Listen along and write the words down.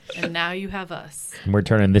And now you have us. We're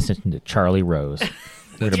turning this into Charlie Rose.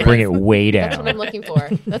 We're going to bring it way down. That's what I'm looking for.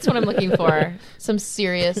 That's what I'm looking for. Some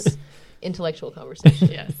serious intellectual conversation.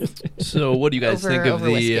 Yes. So what do you guys think of Over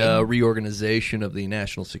the whiskey. reorganization of the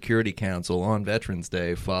National Security Council on Veterans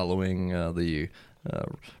Day following the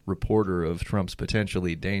reporter of Trump's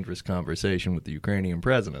potentially dangerous conversation with the Ukrainian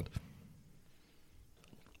president?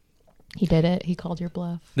 He did it. He called your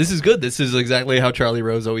bluff. This is good. This is exactly how Charlie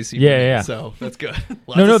Rose always seemed. Yeah, to me, yeah. So that's good.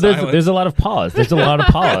 Lots No, of silence. there's a lot of pause. There's a lot of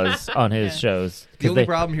pause on his shows. The only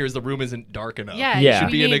problem here is the room isn't dark enough. Yeah, Yeah. It should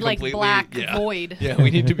we be in a need like completely black yeah. void. Yeah,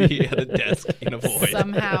 we need to be at a desk in a void.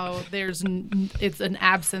 Somehow it's an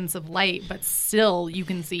absence of light, but still you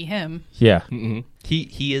can see him. Yeah. Mm-hmm.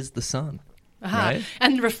 He is the sun. Right?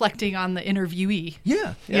 And reflecting on the interviewee.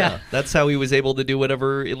 Yeah. That's how he was able to do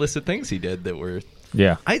whatever illicit things he did that were...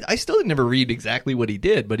 Yeah. I still never read exactly what he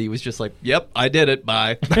did, but he was just like, yep, I did it,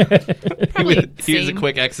 bye. Probably Here's a same.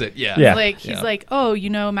 quick exit, yeah. Yeah. Like he's like, oh, you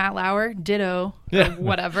know Matt Lauer, ditto, Yeah. or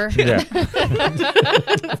whatever. Yeah.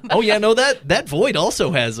 Oh, yeah, no, that void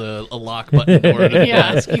also has a lock button for it.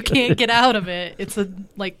 Yeah, you can't get out of it. It's a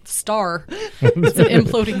star. It's an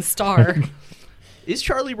imploding star. Is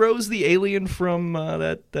Charlie Rose the alien from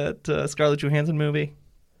that Scarlett Johansson movie?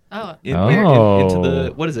 Oh, Into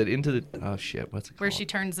the, what is it? Into the, oh shit, what's it called? where she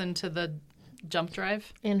turns into the jump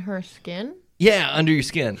drive. In her skin? Yeah, under your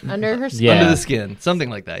skin. Under her skin? Yeah. Under the skin. Something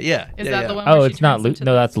like that, yeah. Is yeah, that yeah. the one? Oh, where she it's not turns Lucy. into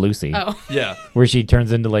No, that's Lucy. Oh, Yeah. Where she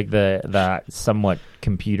turns into like the somewhat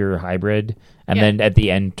computer hybrid, and Yeah. then at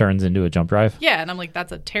the end turns into a jump drive. yeah, and I'm like,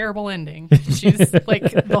 that's a terrible ending. She's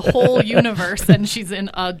like the whole universe, and she's in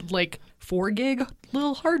a 4 gig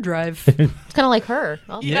little hard drive. It's kind of like her.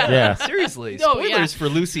 Also. Yeah. Seriously. Oh, Spoilers yeah. for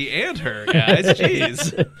Lucy and her, guys.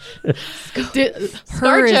 Jeez.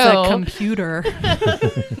 Her is a ScarJo. computer.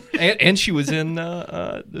 And she was in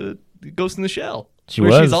the Ghost in the Shell. She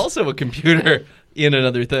where was. She's also a computer in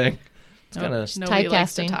another thing. It's kind of... Nobody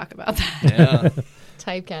likes to Typecasting. talk about that. Yeah.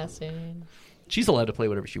 Typecasting. She's allowed to play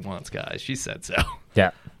whatever she wants, guys. She said so.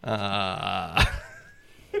 Yeah.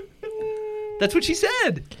 That's what she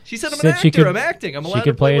said. She said, I'm Said an she actor. could- I'm acting. I'm she allowed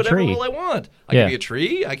to could play play a whatever tree. role I want. I Yeah. can be a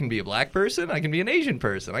tree. I can be a black person. I can be an Asian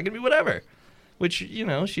person. I can be whatever. Which,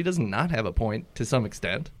 she does not have a point to some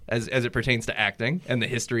extent as it pertains to acting and the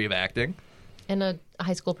history of acting. In a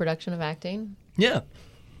high school production of acting. Yeah.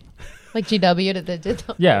 Like GW did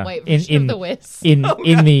the Yeah. white version of the Wiz. In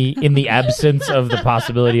the absence of the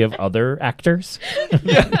possibility of other actors.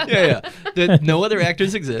 Yeah. That no other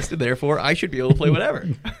actors exist, and therefore I should be able to play whatever.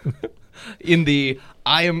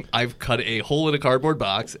 I've cut a hole in a cardboard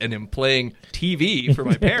box and am playing TV for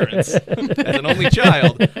my parents as an only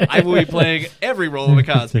child. I will be playing every role in the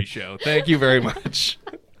Cosby Show. Thank you very much.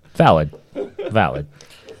 Valid.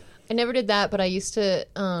 I never did that, but I used to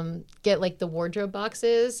get the wardrobe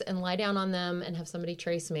boxes and lie down on them and have somebody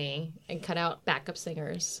trace me and cut out backup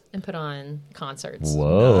singers and put on concerts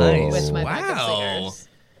Whoa. Nice. with my backup Wow. singers.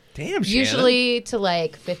 Damn, Shannon. Usually to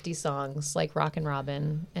 50 songs like Rockin'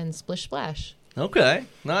 Robin and Splish Splash. Okay,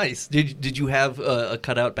 nice. Did you have a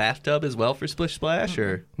cutout bathtub as well for Splish Splash,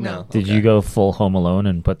 or no? Did you go full Home Alone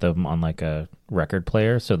and put them on a record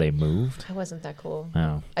player so they moved? I wasn't that cool.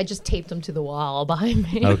 Oh. I just taped them to the wall behind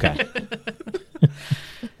me. Okay.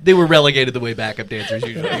 They were relegated the way backup dancers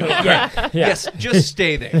usually go. Yeah. Yes, just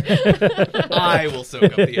stay there. I will soak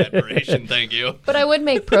up the admiration. Thank you. But I would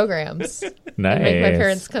make programs. Nice. I'd make my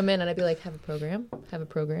parents come in and I'd be like, have a program, have a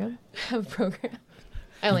program, have a program.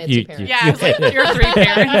 I only had You- two parents. Yeah, I was like, your 3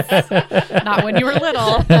 parents. Not when you were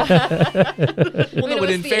little. Well, it no, but was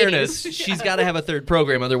in the fairness, 80s. she's got to have a third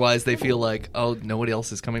program. Otherwise, they feel like, oh, nobody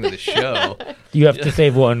else is coming to the show. You have to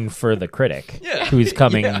save one for the critic Yeah. who's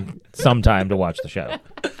coming Yeah. sometime to watch the show.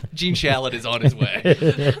 Gene Shalit is on his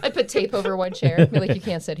way. I put tape over one chair. Be like, you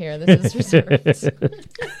can't sit here. This is reserved.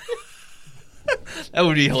 That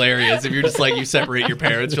would be hilarious if you're just like, you separate your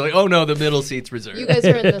parents. You're like, oh, no, the middle seat's reserved. You guys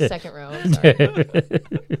are in the second row. I'm sorry.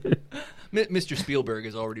 Mr. Spielberg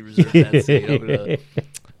has already reserved that seat.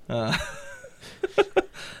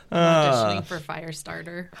 Auditioning for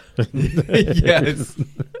Firestarter. Yes.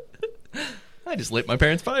 I just lit my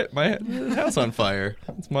parents' my house on fire.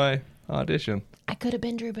 That's my audition. I could have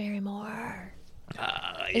been Drew Barrymore.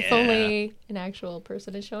 Yeah. If only an actual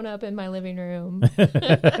person had shown up in my living room.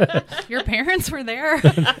 Your parents were there.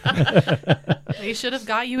 They should have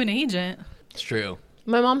got you an agent. It's true.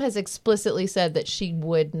 My mom has explicitly said that she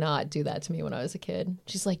would not do that to me when I was a kid.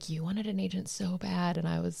 She's like, you wanted an agent so bad. And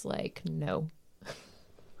I was like, no. I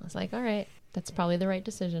was like, all right, that's probably the right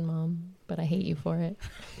decision, Mom. But I hate you for it.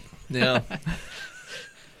 Yeah.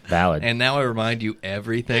 Valid. And now I remind you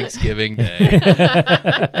every Thanksgiving Day.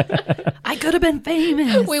 I could have been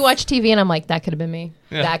famous. We watch TV and I'm like, that could have been me.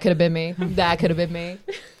 Yeah. That could have been me. That could have been me.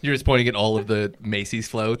 You're just pointing at all of the Macy's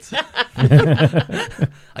floats.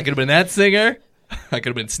 I could have been that singer. I could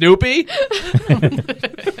have been Snoopy.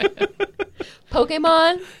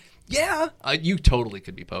 Pokemon. Yeah. You totally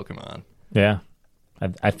could be Pokemon. Yeah.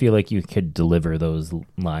 I feel like you could deliver those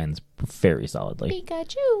lines very solidly.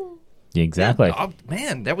 Pikachu. Exactly. Oh,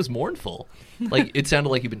 man, that was mournful. Like, it sounded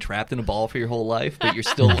like you've been trapped in a ball for your whole life, but you're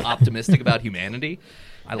still optimistic about humanity.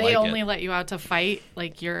 I They like only it. let you out to fight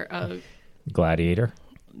like you're a Gladiator.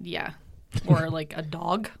 yeah, or like a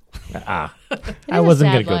dog. I a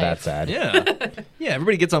wasn't going sad to go life. that sad. Yeah. Yeah,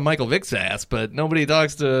 everybody gets on Michael Vick's ass, but nobody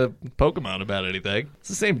talks to Pokemon about anything. It's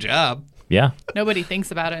the same job. Yeah. Nobody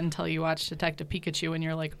thinks about it until you watch Detective Pikachu and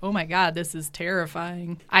you're like, oh my god, this is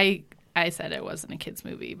terrifying. I said it wasn't a kid's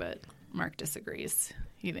movie, but Mark disagrees.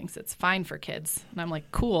 He thinks it's fine for kids. And I'm like,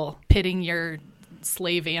 cool, pitting your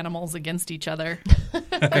slave animals against each other.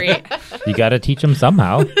 Great. You got to teach them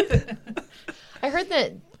somehow. I heard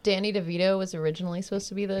that Danny DeVito was originally supposed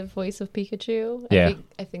to be the voice of Pikachu. Yeah.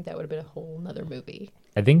 I think that would have been a whole nother movie.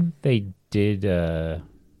 I think they did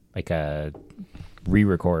like a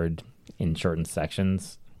re-record in shortened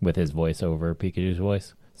sections with his voice over Pikachu's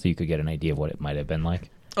voice, so you could get an idea of what it might have been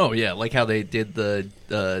like. Oh, yeah, like how they did the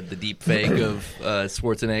deep fake of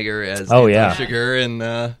Schwarzenegger as Oh, yeah. Sugar in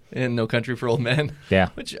No Country for Old Men. Yeah.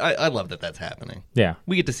 Which I love that that's happening. Yeah.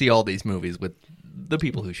 We get to see all these movies with the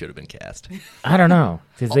people who should have been cast. I don't know,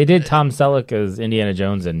 because they did Tom Selleck as Indiana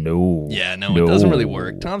Jones, and Yeah, no, it doesn't really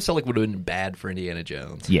work. Tom Selleck would have been bad for Indiana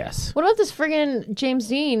Jones. Yes. What about this friggin' James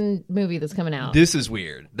Dean movie that's coming out? This is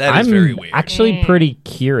weird. That is I'm very weird. actually pretty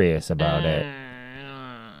curious about it.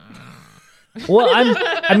 Well,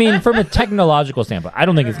 I mean, from a technological standpoint, I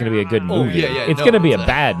don't think it's going to be a good movie. yeah, It's no, going to be a it's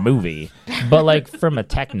bad movie. But like from a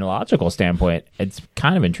technological standpoint, it's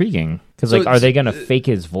kind of intriguing because So like, are it's- they going to fake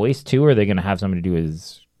his voice too, or are they going to have somebody do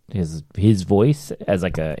his voice as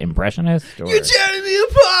like a impressionist? Or... You're tearing me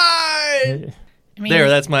apart! I mean, There,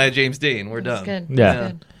 that's my James Dean. We're That's done. good. Yeah.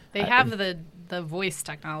 That's good. they have the voice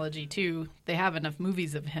technology too. They have enough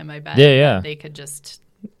movies of him, I bet. Yeah. that they could just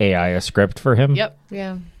AI a script for him. yep.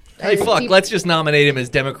 Yeah. Hey, fuck, let's just nominate him as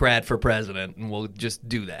Democrat for president, and we'll just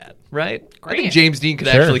do that, right? I think Great. James Dean could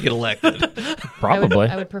Sure. actually get elected. Probably.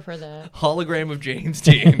 I would prefer that. Hologram of James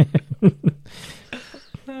Dean.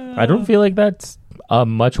 I don't feel like that's a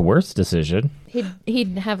much worse decision.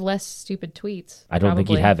 He'd have less stupid tweets. I don't think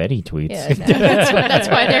he'd probably. have any tweets. Yeah, that's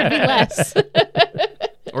why there'd be less.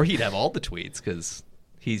 Or he'd have all the tweets, because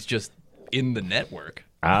he's just in the network.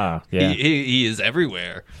 Ah, yeah. He is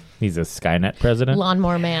everywhere. He's a Skynet president.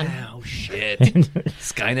 Lawnmower man. Oh, shit.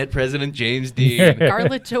 Skynet President James Dean.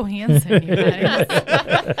 Scarlett Johansson, you guys.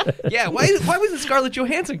 Yeah, why wasn't Scarlett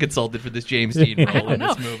Johansson consulted for this James Dean I role don't in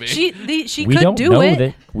know. this movie? She we could don't do know it.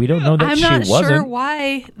 that. We don't know that I'm she not wasn't. sure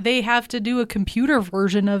why they have to do a computer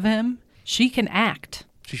version of him. She can act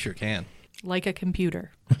She sure can. like a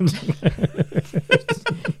computer.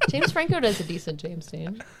 James Franco does a decent James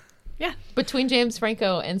Dean. Yeah. Between James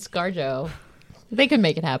Franco and ScarJo, they could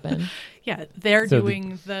make it happen. Yeah, they're So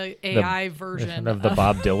doing the AI version of the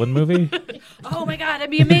Bob Dylan movie. Oh my god,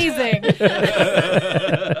 that'd be amazing.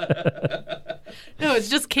 No, it's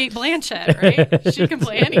just Kate Blanchett, right? She can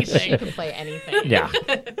play She anything. can play anything. Yeah.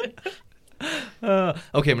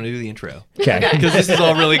 Okay, I'm going to do the intro. Okay. Because this is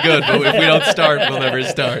all really good, but if we don't start, we'll never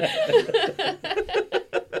start.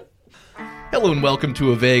 Hello and welcome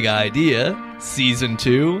to A Vague Idea, Season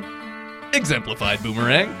 2, Exemplified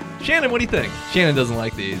Boomerang. Shannon, what do you think? Shannon doesn't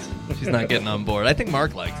like these. She's not getting on board. I think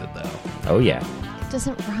Mark likes it, though. Oh yeah. It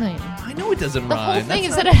doesn't rhyme. I know it doesn't The rhyme. whole thing That's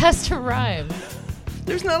is that it has to rhyme.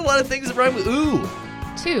 There's not a lot of things that rhyme with ooh.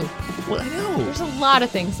 2. Well, I know. There's a lot of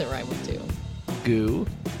things that rhyme with 2. Goo.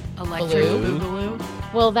 Electric Baloo.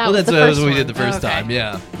 Boogaloo. Well, that Well, was that's the what first we one. did the first Okay. time.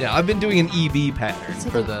 Yeah. I've been doing an EB pattern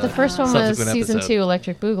for the first one was subsequent season episode. 2,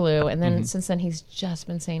 Electric Boogaloo, and then since then he's just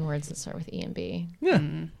been saying words that start with E and B. Yeah.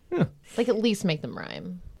 Yeah. Like at least make them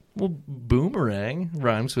rhyme. Well, boomerang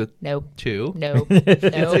rhymes with Nope. 2. Nope. Nope.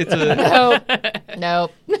 It's a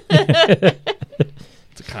Nope.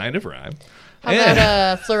 it's a kind of rhyme. How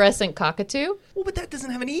about fluorescent cockatoo? Well, but that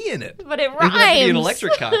doesn't have an E in it. But it It would have to be an rhymes.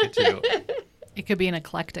 electric cockatoo. It could be an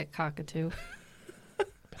eclectic cockatoo.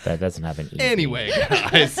 That doesn't have an E. Anyway,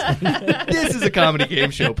 guys, this is a comedy game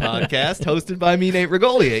show podcast hosted by me, Nate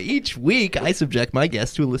Regolia. Each week, I subject my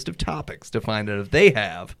guests to a list of topics to find out if they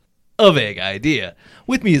have a vague idea.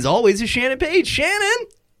 With me, as always, is Shannon Page. Shannon!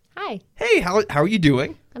 Hi. Hey, how are you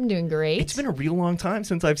doing? I'm doing great. It's been a real long time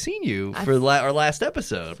since I've seen you for our last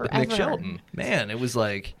episode with Nick Forever. Shelton. Man, it was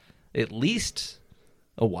like at least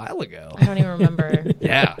a while ago. I don't even remember.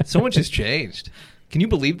 Yeah, so much has changed. Can you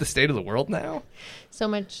believe the state of the world now? So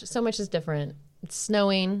much is different. It's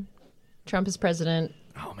snowing. Trump is president.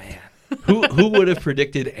 Oh man, who would have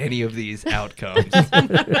predicted any of these outcomes?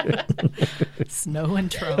 Snow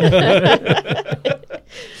and Trump.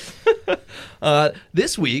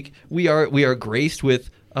 This week we are graced with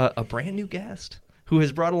a brand new guest who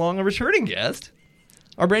has brought along a returning guest.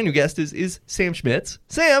 Our brand new guest is Sam Schmitz.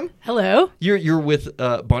 Sam, Hello. you're with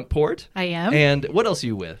Buntport. I am. And what else are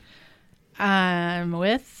you with? I'm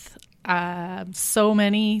with so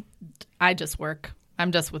many. I just work.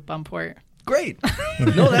 I'm just with Buntport. Great.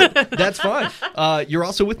 No, that's fine. You're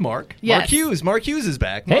also with Mark. Yes. Mark Hughes. Mark Hughes is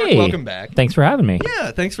back. Mark, Hey, welcome back. Thanks for having me.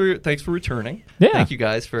 Yeah, thanks for returning. Yeah. Thank you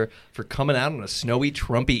guys for coming out on a snowy,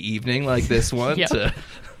 Trumpy evening like this one Yep.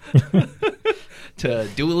 to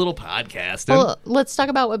do a little podcasting. Well, let's talk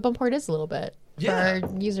about what Buntport is a little bit. Yeah. For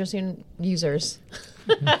our users.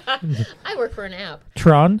 I work for an app.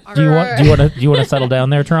 Tron, do you want to settle down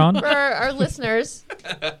there, Tron? For our listeners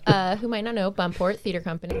who might not know, Buntport Theater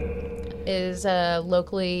Company is a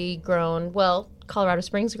locally grown, well, Colorado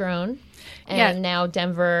Springs grown, and Yeah. now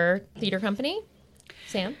Denver Theater Company.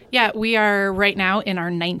 Sam? Yeah, we are right now in our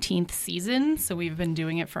 19th season. So we've been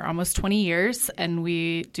doing it for almost 20 years, and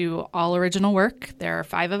we do all original work. There are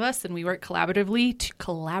 5 of us, and we work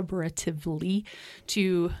collaboratively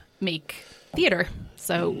to make theater.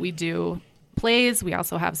 So we do plays. We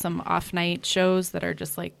also have some off-night shows that are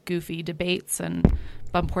just like goofy debates and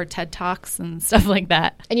Buntport TED Talks and stuff like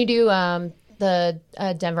that. And you do the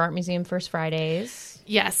Denver Art Museum First Fridays.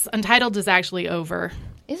 Yes, Untitled is actually over.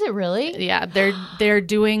 Is it really? Yeah, they're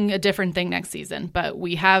doing a different thing next season, but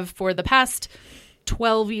we have for the past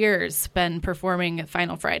 12 years been performing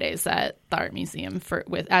Final Fridays at the Art Museum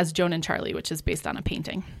as Joan and Charlie, which is based on a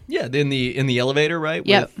painting. Yeah, in the elevator, right?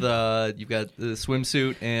 Yep. With you've got the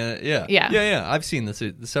swimsuit and Yeah. I've seen this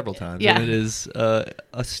several times. Yeah. And it is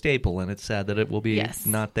a staple, and it's sad that it will be Yes.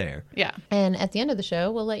 not there. Yeah, And at the end of the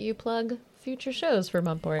show, we'll let you plug future shows for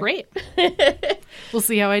Buntport. great. We'll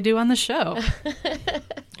see how I do on the show.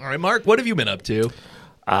 All right, Mark, what have you been up to?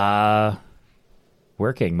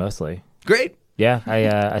 Working mostly. Great. Yeah,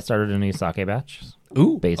 I started a new sake batch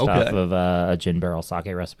Ooh, based okay. off of a gin barrel sake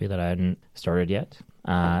recipe that I hadn't started yet.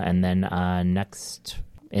 And then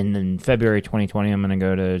in February 2020, I'm going to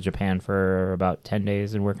go to Japan for about 10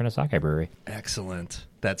 days and work in a sake brewery. Excellent.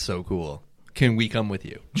 That's so cool. Can we come with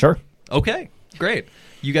you? Sure. Okay, great.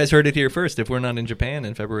 You guys heard it here first. If we're not in Japan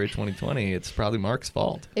in February 2020, it's probably Mark's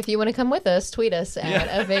fault. If you want to come with us, tweet us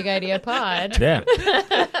at A Vague Idea Pod. Yeah.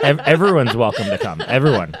 Everyone's welcome to come.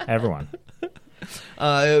 Everyone.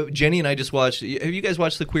 Jenny and I just watched. Have you guys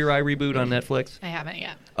watched the Queer Eye reboot on Netflix? I haven't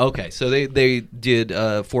yet. Okay, so they did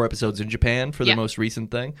 4 episodes in Japan for their Yeah. most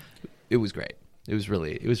recent thing. It was great. It was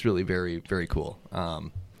really very, very cool.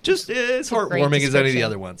 Just as heartwarming as any of the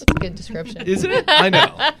other ones. That's a good description. Isn't it? I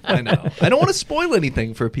know. I don't want to spoil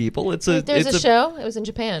anything for people. There's There's a show. It was in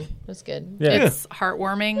Japan. It was good. Yeah. It's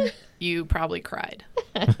heartwarming. You probably cried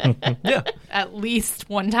Yeah. at least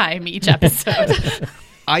one time each episode.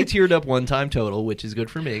 I teared up one time total, which is good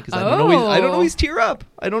for me because I don't Oh. always tear up.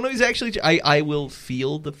 I don't always actually. I will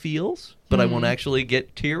feel the feels, but I won't actually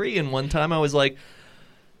get teary. And one time I was like,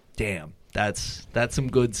 "Damn, that's some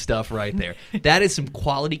good stuff right there. That is some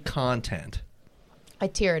quality content." I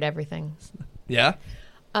tear at everything. Yeah.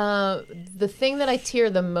 The thing that I tear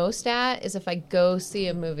the most at is if I go see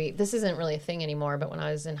a movie. This isn't really a thing anymore, but when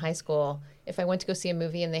I was in high school, if I went to go see a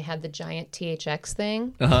movie and they had the giant THX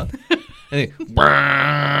thing, Uh huh. I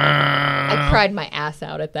cried my ass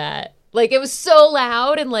out at that. Like, it was so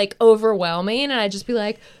loud and, like, overwhelming, and I'd just be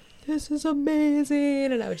like, this is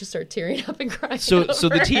amazing, and I would just start tearing up and crying. So the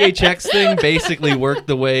over it. THX thing basically worked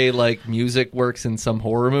the way like music works in some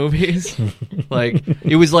horror movies. Like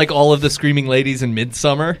it was like all of the screaming ladies in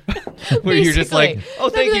Midsummer, where you're just like, Basically. "Oh,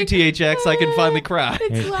 thank you, Like, THX, I can finally cry."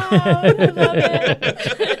 It's loud. I love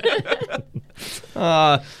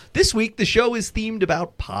it. This week the show is themed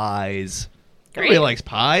about pies. Great. Everybody likes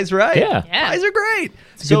pies, right? Yeah. Yeah. Pies are great.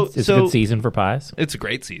 It's a good season for pies. It's a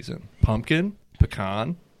great season. Pumpkin,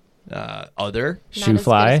 pecan, other Not Shoe as good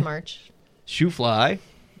fly. as March. shoe fly,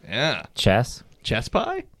 yeah, Chess. chess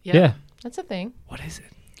pie. Yeah. That's a thing. What is it?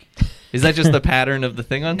 Is that just the pattern of the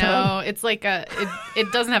thing on top? No, it's like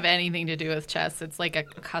it doesn't have anything to do with chess. It's like a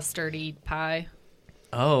custardy pie.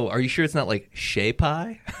 Oh, are you sure it's not like shea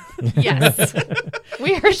pie? Yes.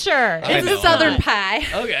 We are sure. I It's know. a southern pie.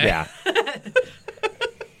 Okay. Yeah.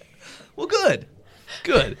 Well, good.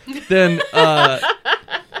 Then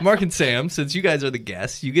Mark and Sam, since you guys are the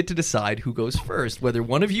guests, you get to decide who goes first, whether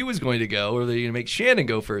one of you is going to go or whether you're going to make Shannon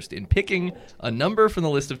go first in picking a number from the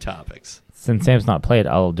list of topics. Since Sam's not played,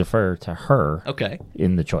 I'll defer to her Okay.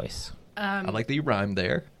 in the choice. I like that you rhymed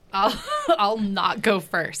there. I'll not go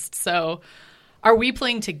first. So, are we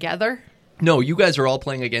playing together? No, you guys are all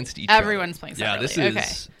playing against each other. Everyone's playing Yeah, separately.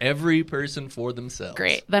 this is every person for themselves.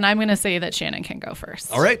 Great. Then I'm going to say that Shannon can go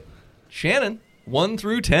first. All right. Shannon, 1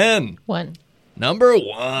 through 10. 1. Number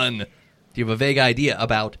 1. Do you have a vague idea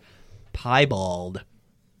about piebald?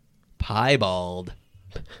 Piebald.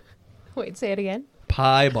 Wait, say it again.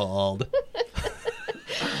 Piebald.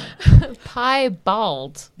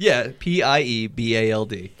 Piebald. Yeah, Piebald.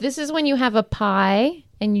 This is when you have a pie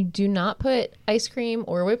and you do not put ice cream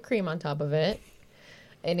or whipped cream on top of it.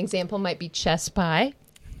 An example might be chess pie.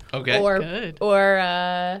 Okay. Good.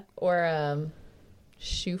 Or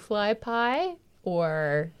shoe fly pie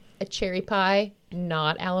or a cherry pie,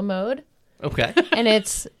 not a la mode. Okay. And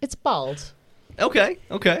it's bald. Okay.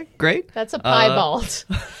 Great. That's a piebald.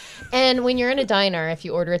 And when you're in a diner, if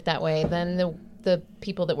you order it that way, then the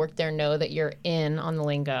people that work there know that you're in on the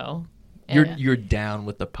lingo. You're down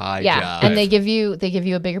with the pie job. And they give you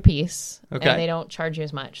a bigger piece, Okay. and they don't charge you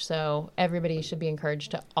as much. So everybody should be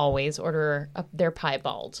encouraged to always order their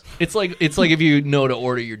piebald. It's like if you know to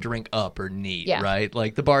order your drink up or neat, Yeah. right?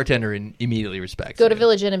 Like the bartender immediately respects. Go to it.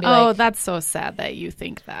 Village Inn and be Oh, like, that's so sad that you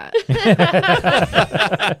think that.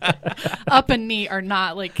 Up and neat are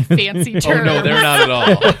not like fancy terms. Oh no, they're not at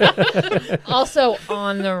all. also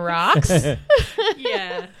on the rocks.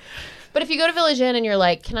 Yeah. But if you go to Village Inn and you're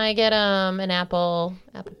like, can I get an apple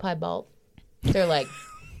pie balt? They're like,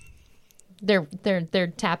 they're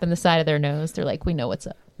tapping the side of their nose. They're like, we know what's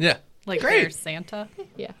up. Yeah. Like Great. they're Santa.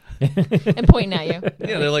 Yeah. And pointing at you.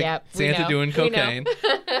 Yeah, they're like Yep, we Santa know. doing We know. cocaine.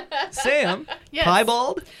 Sam, Yes.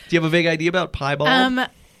 piebald? Do you have a vague idea about piebald?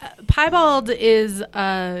 Piebald is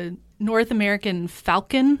a North American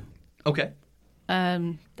falcon. Okay.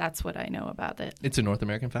 That's what I know about it. It's a North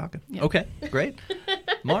American falcon. Yeah. Okay, great.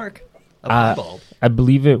 Mark, a piebald. I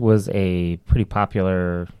believe it was a pretty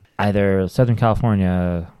popular either Southern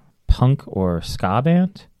California punk or ska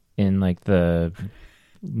band in like the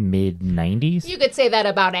mid 90s. You could say that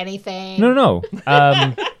about anything. No.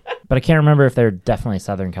 But I can't remember if they're definitely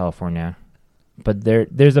Southern California. But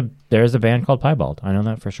there's a band called Piebald. I know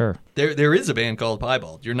that for sure. There is a band called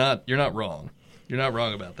piebald. You're not wrong. You're not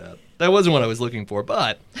wrong about that. That wasn't what I was looking for,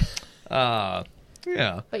 but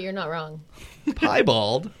yeah. But you're not wrong.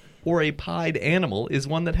 Piebald, or a pied animal, is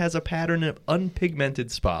one that has a pattern of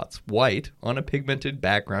unpigmented spots, white, on a pigmented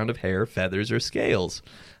background of hair, feathers, or scales.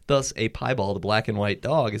 Thus, a piebald black and white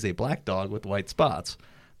dog is a black dog with white spots.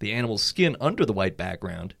 The animal's skin under the white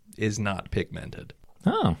background is not pigmented.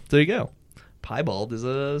 Oh. So there you go. Piebald is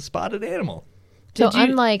a spotted animal. So Did you-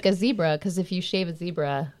 unlike a zebra, because if you shave a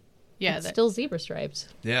zebra, Yeah. it's still zebra stripes.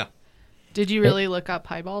 Yeah. Did you really look up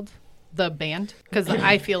Piebald, the band? Because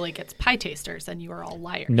I feel like it's Pie Tasters, and you are all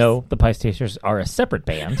liars. No, the Pie Tasters are a separate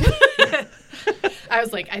band. I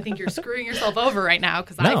was like, I think you're screwing yourself over right now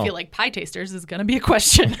because No. I feel like Pie Tasters is going to be a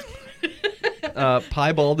question.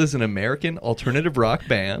 Piebald is an American alternative rock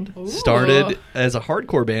band. Started as a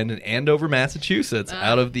hardcore band in Andover, Massachusetts,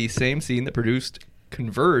 out of the same scene that produced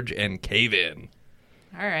Converge and Cave In.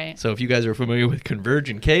 All right. So if you guys are familiar with Converge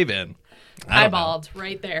and Cave In, I don't know. Piebald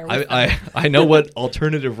right there. with them. I know what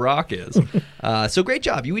alternative rock is. So great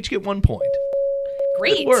job. You each get 1 point.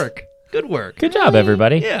 Great. Good work. Good work. Good job,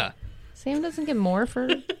 everybody. Yeah. Sam doesn't get more for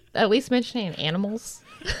at least mentioning animals.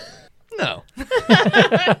 No.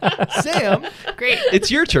 Sam, Great.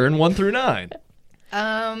 it's your turn, 1 through 9.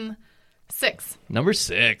 6. Number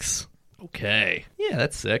 6. Okay. Yeah,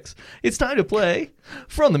 that's 6. It's time to play.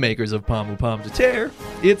 From the makers of Pomme ou Pomme de Terre,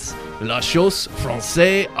 it's La Chose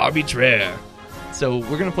Française Arbitraire. So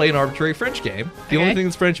we're going to play an arbitrary French game. The only Okay. thing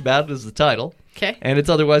that's French about it is the title. Okay. And it's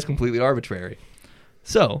otherwise completely arbitrary.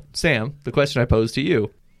 So, Sam, the question I pose to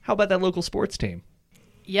you, how about that local sports team?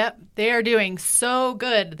 Yep, they are doing so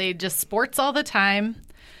good. They just sports all the time.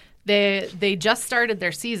 They just started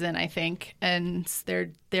their season, I think, and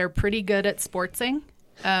they're pretty good at sportsing.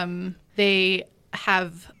 They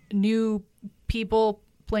have new people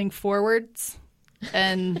playing forwards,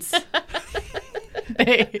 and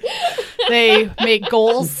they make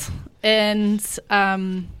goals, and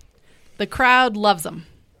the crowd loves them.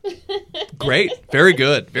 Great. Very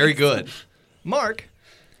good. Very good. Mark,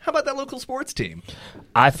 how about that local sports team?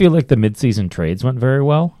 I feel like the midseason trades went very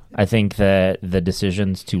well. I think that the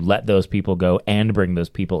decisions to let those people go and bring those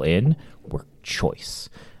people in were choice.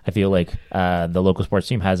 I feel like the local sports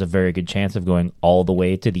team has a very good chance of going all the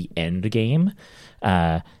way to the end game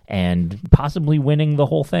and possibly winning the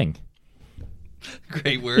whole thing.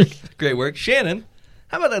 Great work. Great work. Shannon,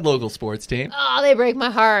 how about that local sports team? Oh, they break my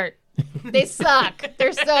heart. They suck.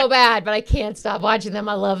 They're so bad, but I can't stop watching them.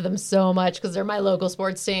 I love them so much because they're my local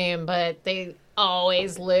sports team, but they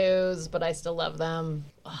always lose, but I still love them.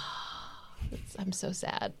 Oh, I'm so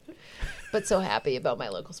sad, but so happy about my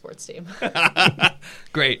local sports team.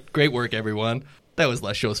 Great work, everyone. That was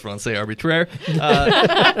La Chose Francais Arbitraire.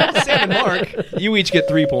 Sam and Mark, you each get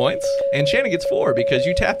 3 points, and Shannon gets 4 because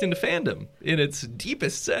you tapped into fandom in its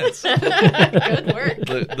deepest sense. Good work.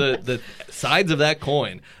 The sides of that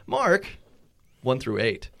coin. Mark, 1 through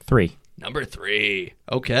 8. 3. Number 3.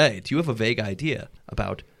 Okay. Do you have a vague idea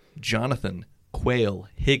about Jonathan Quayle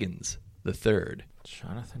Higgins III?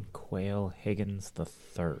 Jonathan Quayle Higgins III.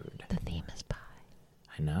 The theme is pie.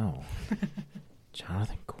 I know.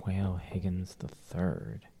 Jonathan Quayle Higgins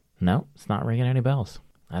III. No, it's not ringing any bells.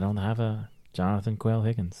 I don't have a Jonathan Quayle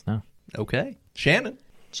Higgins, no. Okay. Shannon.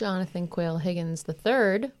 Jonathan Quayle Higgins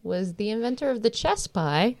III was the inventor of the chess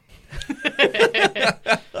pie.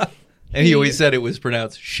 And he always said it was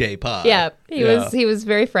pronounced chez pie. Yeah, he was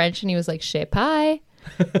very French, and he was like, chez pie.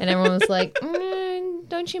 And everyone was like,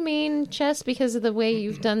 don't you mean chess because of the way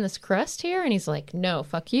you've done this crust here? And he's like, no,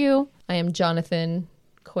 fuck you. I am Jonathan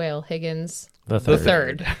Quayle Higgins The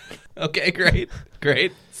third. Okay, great.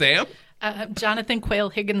 Sam? Jonathan Quayle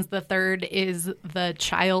Higgins III is the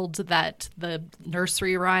child that the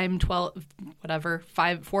nursery rhyme 4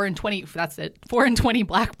 and 20, that's it, 4 and 20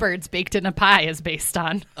 blackbirds baked in a pie is based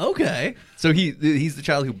on. Okay. So he's the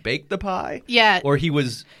child who baked the pie? Yeah. Or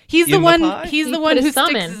he's the one pie? he's the He one put who his thumb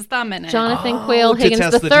sticks in. his thumb in it. Jonathan Quayle to Higgins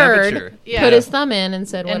test the III temperature. Yeah. put his thumb in and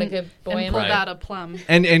said, what a and, good boy and am pulled I. out a plum.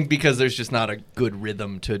 And because there's just not a good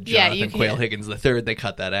rhythm to Yeah, Jonathan Quayle Higgins III, they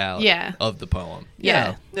cut that out of the poem.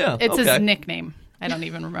 Yeah. Yeah. It's okay. his nickname. I don't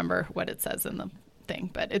even remember what it says in the thing,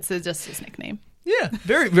 but it's just his nickname. Yeah.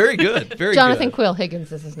 Very, very good. Very Jonathan good. Quayle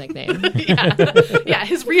Higgins is his nickname. Yeah,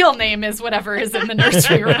 his real name is whatever is in the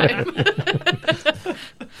nursery rhyme.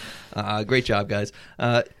 Great job, guys.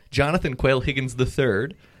 Jonathan Quayle Higgins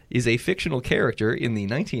III is a fictional character in the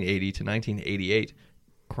 1980 to 1988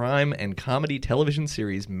 crime and comedy television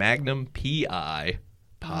series Magnum P.I.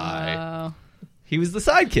 Pie. He was the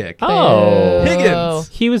sidekick. Oh. Higgins.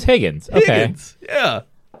 He was Higgins. Okay. Higgins. Yeah.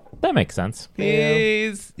 That makes sense.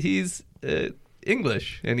 He's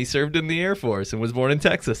English, and he served in the Air Force and was born in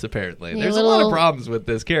Texas, apparently. Yeah, There's a lot of problems with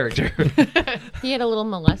this character. He had a little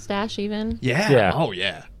mustache even. Yeah. Oh,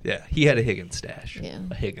 yeah. Yeah. He had a Higgins stash. Yeah.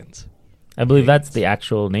 A Higgins. I believe that's the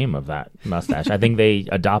actual name of that mustache. I think they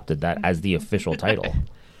adopted that as the official title.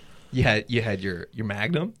 You had your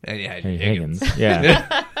Magnum, and you had your Higgins.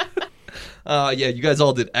 Yeah. Yeah, you guys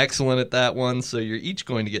all did excellent at that one, so you're each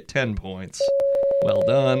going to get 10 points. Well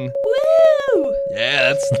done. Woo!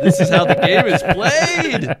 Yeah, this is how the game is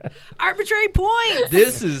played. Arbitrary points.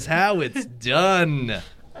 This is how it's done.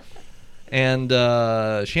 And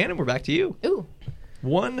Shannon, we're back to you. Ooh,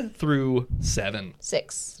 1 through 7.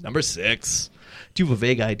 6. Number 6. Do you have a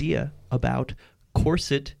vague idea about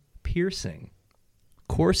corset piercing?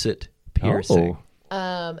 Corset piercing.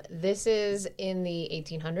 This is in the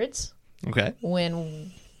 1800s Okay.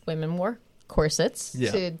 when women wore corsets.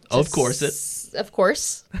 Yeah. Of corset. Of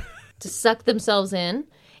course. To suck themselves in.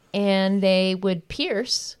 And they would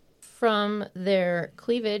pierce from their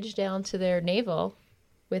cleavage down to their navel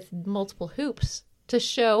with multiple hoops to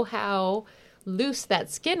show how loose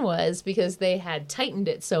that skin was because they had tightened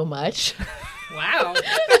it so much. Wow.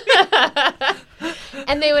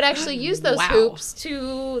 And they would actually use those Wow. hoops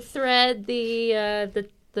to thread the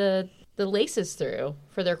laces through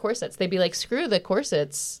for their corsets. They'd be like, screw the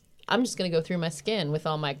corsets. I'm just going to go through my skin with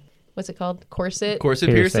all my, what's it called? Corset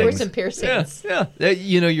Piercings. Corset piercings. Yeah.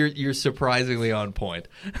 You're surprisingly on point.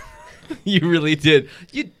 You really did.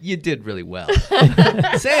 You did really well.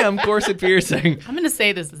 Sam, corset piercing. I'm going to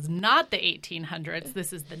say this is not the 1800s.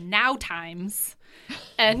 This is the now times.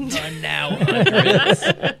 And the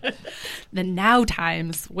now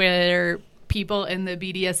times where people in the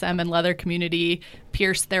BDSM and leather community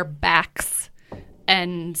pierce their backs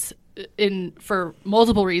and for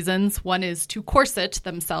multiple reasons. One is to corset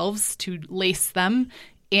themselves, to lace them,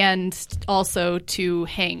 and also to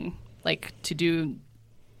hang, like to do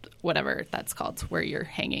whatever that's called, where you're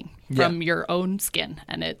hanging from your own skin,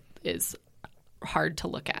 and it is hard to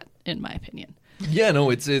look at, in my opinion. Yeah, no,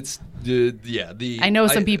 it's I know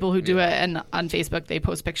some people who do it, and on Facebook they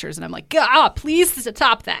post pictures, and I'm like, please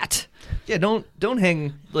stop that. Yeah, don't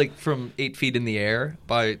hang like from 8 feet in the air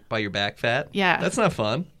by your back fat. Yeah. That's not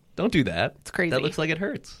fun. Don't do that. It's crazy. That looks like it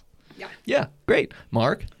hurts. Yeah. Yeah, great.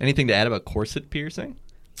 Mark, anything to add about corset piercing?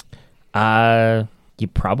 You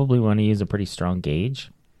probably want to use a pretty strong gauge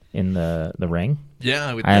in the ring. Yeah,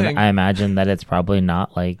 I would think. I imagine that it's probably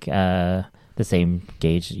not like the same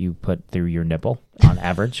gauge that you put through your nipple on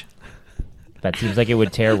average. That seems like it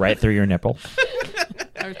would tear right through your nipple.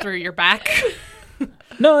 Or through your back.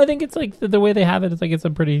 No, I think it's like the way they have it. It's like it's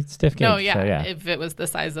a pretty stiff gauge. No, yeah. So, yeah. If it was the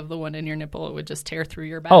size of the one in your nipple, it would just tear through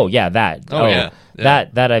your back. Oh yeah, that. Oh, yeah.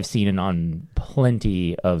 That I've seen on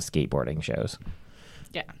plenty of skateboarding shows.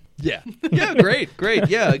 Yeah. Yeah. Yeah, great.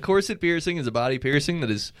 Yeah, corset piercing is a body piercing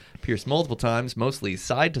that is pierced multiple times, mostly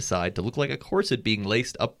side to side, to look like a corset being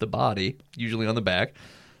laced up the body, usually on the back.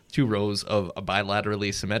 2 rows of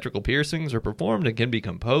bilaterally symmetrical piercings are performed and can be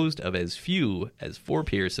composed of as few as 4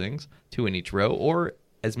 piercings, 2 in each row, or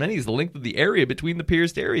as many as the length of the area between the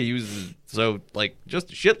pierced area uses. So, like,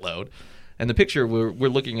 just a shitload. And the picture we're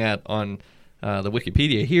looking at on the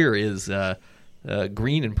Wikipedia here is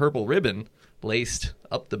green and purple ribbon laced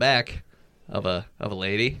up the back of a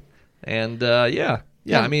lady. And, yeah,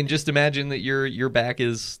 I mean, just imagine that your back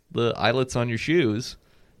is the eyelets on your shoes,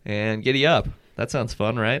 and giddy up. That sounds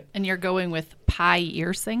fun, right? And you're going with pie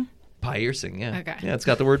earsing? Pie earsing, yeah. Okay. Yeah, it's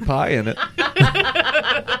got the word pie in it.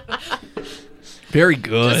 Very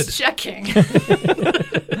good. Just checking.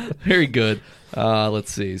 Very good.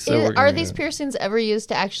 Let's see. So Are these piercings ever used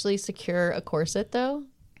to actually secure a corset, though?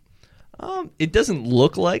 It doesn't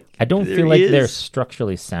look like. I don't feel like they're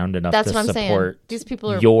structurally sound enough That's to what I'm saying. support These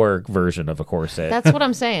people are. your version of a corset. That's what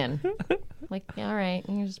I'm saying. Like, yeah, all right,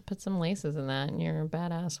 you just put some laces in that, and you're a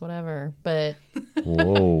badass, whatever. But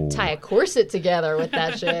Whoa. tie a corset together with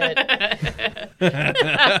that shit.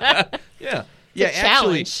 Yeah. It's a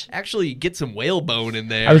challenge. Actually get some whalebone in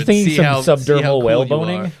there. I was and thinking see some how subdermal cool you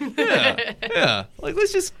whaleboning. are. Yeah. Like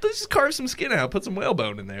let's just carve some skin out, put some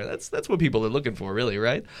whalebone in there. That's what people are looking for, really,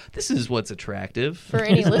 right? This is what's attractive. For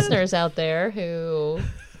any listeners out there who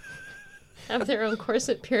have their own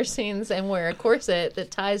corset piercings and wear a corset that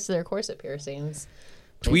ties to their corset piercings,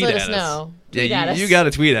 please Tweet let at us know. Yeah, Tweet at us. you got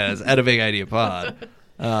to tweet at us at a Big Idea Pod.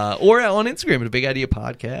 Or on Instagram at a Big Idea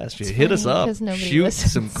Podcast. You hit us funny up. 'cause nobody Shoot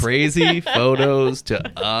listens. some crazy photos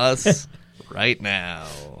to us right now.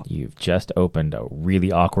 You've just opened a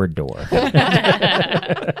really awkward door.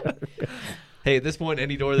 Hey, at this point,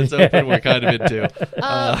 any door that's open, we're kind of into.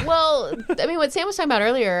 Well, I mean, what Sam was talking about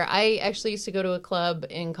earlier, I actually used to go to a club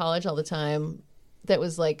in college all the time that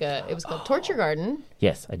was like it was called Torture Garden.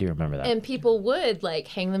 Yes, I do remember that. And people would like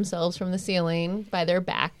hang themselves from the ceiling by their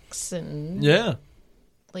backs. And Yeah.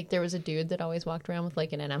 like there was a dude that always walked around with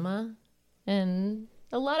like an enema and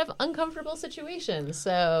a lot of uncomfortable situations.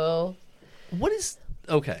 So What is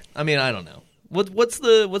okay? I mean, I don't know. What's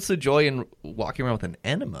the joy in walking around with an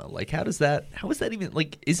enema? Like, how is that even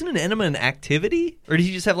like? Isn't an enema an activity, or did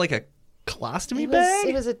he just have like a colostomy bag?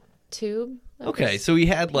 it was a tube. Okay, so he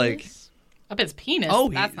had like Up his penis?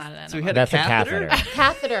 That's not an enema. so he had That's a a catheter.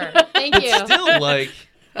 Catheter. Thank you. Still like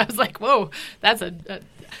I was like, whoa, that's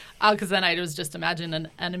because then I was just imagine an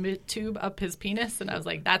enema tube up his penis, and I was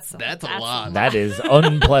like, that's a lot. That is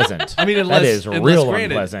unpleasant. I mean, that is real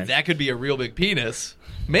granted, unpleasant. that could be a real big penis,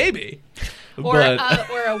 maybe. or but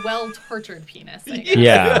a well tortured penis. I guess.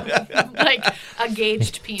 Yeah. Like a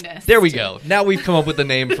gauged penis. there we go. Now we've come up with the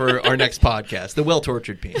name for our next podcast, the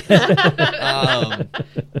well-tortured penis.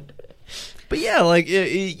 But yeah, like,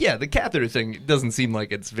 yeah, the catheter thing doesn't seem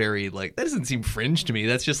like it's very, like, that doesn't seem fringe to me.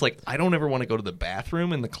 That's just like, I don't ever want to go to the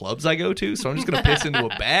bathroom in the clubs I go to, so I'm just going to piss into a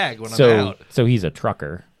bag when I'm out. So he's a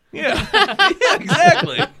trucker. Yeah. Yeah,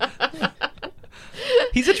 exactly.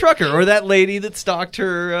 He's a trucker, or that lady that stalked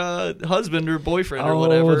her husband or boyfriend or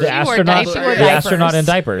whatever. The astronaut, diapers. the astronaut in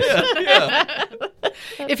diapers. Yeah.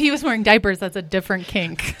 If he was wearing diapers, that's a different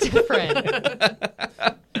kink. Different.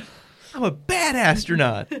 I'm a bad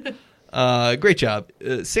astronaut. Great job.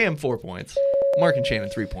 Sam, 4 points. Mark and Shannon,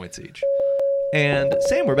 3 points each. And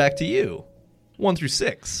Sam, we're back to you. 1 through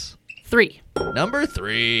 6. 3. Number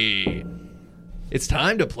 3. It's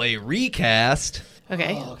time to play Recast.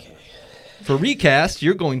 Okay. For Recast,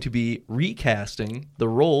 you're going to be recasting the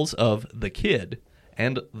roles of the kid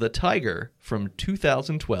and the tiger from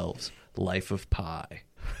 2012's Life of Pi.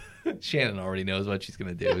 Shannon already knows what she's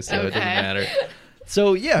going to do, so it doesn't matter.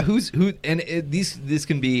 So, yeah, who? And this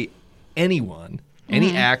can be anyone,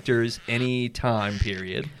 any actors, any time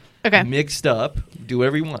period. Okay. Mixed up. Do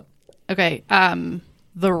whatever you want. Okay.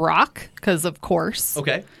 The Rock, because of course,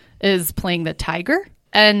 Okay. is playing the tiger,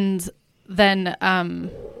 and then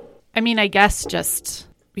I mean, I guess just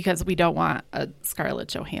because we don't want a Scarlett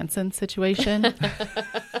Johansson situation.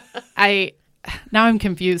 Now I'm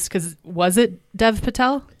confused because was it Dev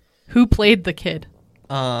Patel? Who played the kid?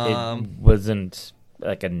 It wasn't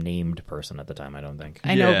like a named person at the time, I don't think.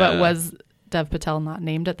 I know, but Yeah. was Dev Patel not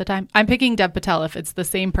named at the time? I'm picking Dev Patel. If it's the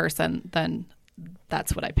same person, then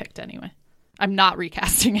that's what I picked anyway. I'm not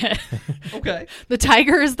recasting it. Okay. The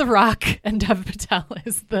tiger is the Rock, and Dev Patel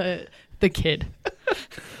is the kid.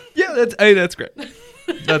 Yeah, that's great.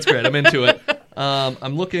 That's great. I'm into it.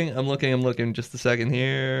 I'm looking. Just a second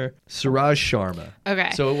here. Suraj Sharma.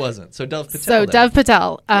 Okay. So it wasn't. So Dev Patel. So then. Dev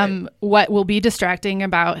Patel, Right. what will be distracting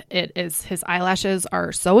about it is his eyelashes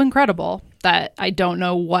are so incredible that I don't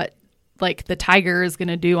know what like the tiger is going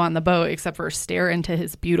to do on the boat except for stare into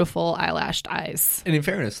his beautiful eyelashed eyes. And in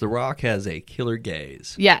fairness, The Rock has a killer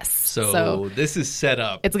gaze. Yes. So this is set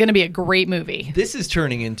up. It's going to be a great movie. This is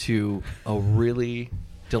turning into a really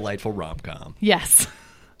delightful rom-com. Yes.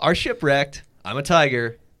 Our ship wrecked. I'm a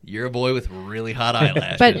tiger. You're a boy with really hot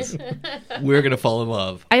eyelashes. We're gonna fall in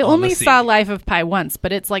love. I on only the sea. saw Life of Pi once,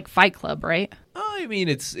 but it's like Fight Club, right? I mean,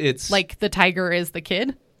 it's Like the tiger is the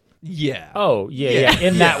kid. yeah. Oh, yeah. Yeah.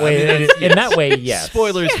 In that Yeah, way, I mean, in that way, yes.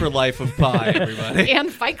 Spoilers for Life of Pi, everybody.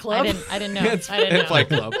 And Fight Club. I didn't know. And I didn't know. Fight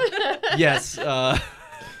Club. Yes.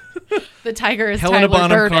 The tiger is Helena Tyler Bonham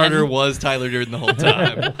Durden. Carter was Tyler Durden the whole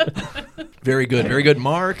time. Very good. Very good.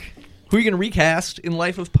 Mark, who are you going to recast in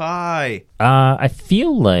Life of Pi? I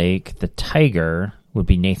feel like the tiger would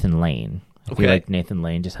be Nathan Lane. I Okay. feel like Nathan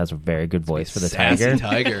Lane just has a very good voice for the Sassy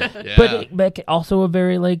tiger. Yeah. But also a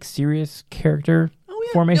very like serious character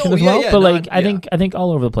formation No, as yeah, well. yeah, but no, like yeah. I think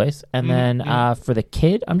all over the place. And then for the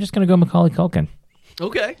kid, I'm just gonna go Macaulay Culkin.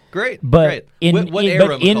 Okay, great. But great. in what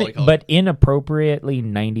era Macaulay Culkin? but inappropriately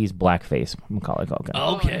 90s blackface Macaulay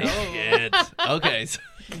Culkin. Okay, Oh, shit. Okay. So,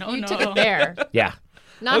 No, You no. took it there. Yeah.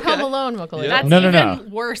 Not Okay. Home Alone, Macaulay. Yeah. That's No, even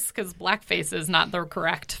worse because blackface is not the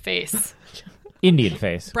correct face. Indian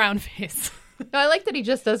face. Brown face. No, I like that he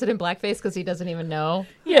just does it in blackface because he doesn't even know.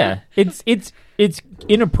 Yeah. It's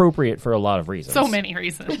inappropriate for a lot of reasons. So many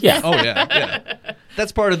reasons. Yeah. oh yeah.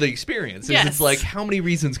 That's part of the experience. Yes. It's like, how many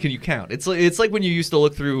reasons can you count? It's like when you used to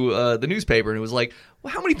look through the newspaper and it was like,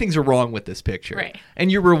 well, how many things are wrong with this picture? Right.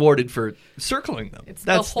 And you're rewarded for circling them. It's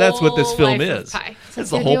that's the what this whole film Life of is. Pi. That's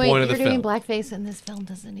the whole point of the You're doing film. blackface, and this film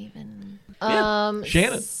doesn't even.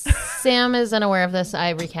 Shannon. Sam is unaware of this.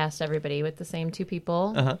 I recast everybody with the same two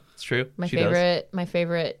people. It's true. My She does.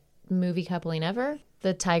 favorite movie coupling ever.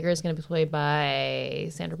 The tiger is going to be played by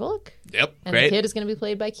Sandra Bullock, Yep. and Great. the kid is going to be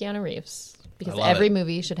played by Keanu Reeves. Because love every it.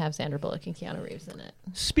 movie should have Sandra Bullock and Keanu Reeves in it.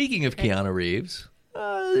 Speaking of Keanu Reeves,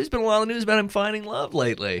 there's been a lot of news about him finding love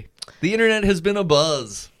lately. The internet has been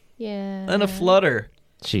abuzz Yeah. and a flutter.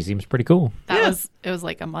 She seems pretty cool. It was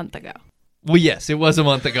like a month ago. Well, yes, it was a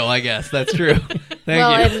month ago, I guess. That's true. Thank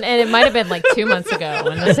Well, you. and it might have been like 2 months ago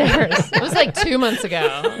when this airs. It was like 2 months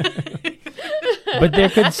ago. But there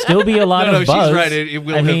could still be a lot No, of buzz. she's right. It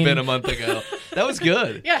will I have meing, been a month ago. That was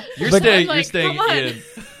good. Yeah. You're But- staying. I'm You're like, staying come on. in.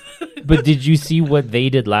 But did you see what they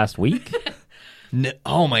did last week?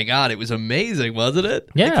 Oh my god, it was amazing, wasn't it?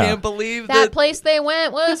 Yeah. I can't believe That that. place they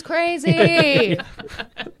went was crazy.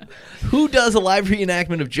 Who does a live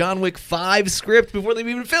reenactment of John Wick 5 script before they've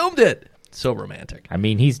even filmed it? So romantic. I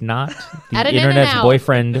mean, he's not the At an internet's In-N-Out.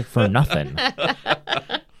 boyfriend for nothing.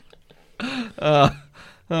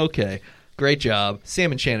 Okay. Great job.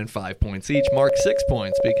 Sam and Shannon 5 points each. Mark 6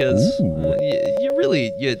 points because you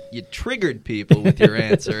really you triggered people with your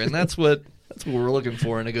answer, and that's what we're looking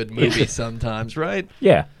for in a good movie sometimes, right?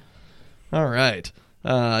 Yeah. All right.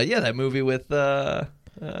 That movie with John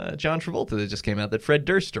Travolta that just came out that Fred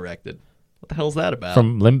Durst directed. What the hell's that about?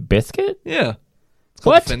 From Limp Bizkit? Yeah. It's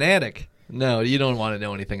called What? Fanatic. No, you don't want to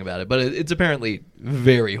know anything about it, but it's apparently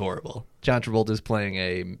very horrible. John Travolta's playing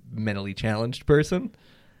a mentally challenged person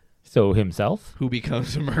So himself? who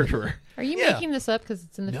becomes a murderer. Are you Yeah. making this up because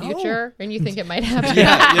it's in the No. future and you think it might happen?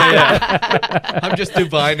 Yeah. I'm just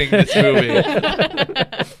divining this movie.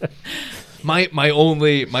 My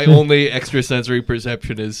only extrasensory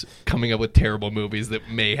perception is coming up with terrible movies that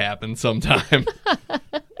may happen sometime.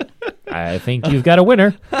 I think you've got a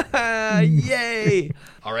winner. Yay!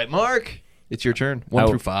 All right, Mark, it's your turn. 1 Oh.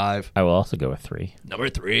 through 5. I will also go with 3. Number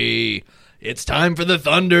 3. It's time for the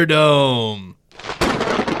Thunderdome.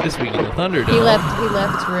 This week in the Thunderdome. He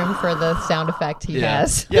left room for the sound effect he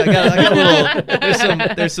has. Yeah, I got a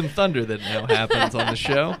little. There's some thunder that now happens on the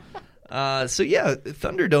show.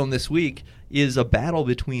 Thunderdome this week is a battle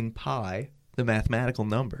between pi, the mathematical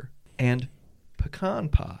number, and pecan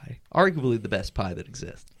pie, arguably the best pie that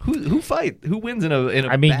exists. Who wins in a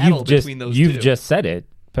I mean, battle between those two? you've just said it.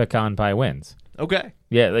 Pecan pie wins. Okay.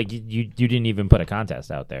 Yeah, like you didn't even put a contest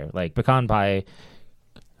out there. Like pecan pie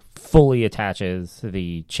fully attaches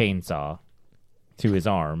the chainsaw to his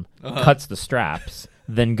arm, cuts the straps,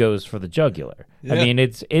 then goes for the jugular. Yeah. I mean,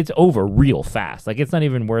 it's over real fast. Like, it's not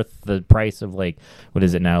even worth the price of, like, what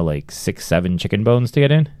is it now, like 6-7 chicken bones to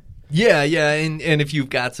get in? Yeah, and if you've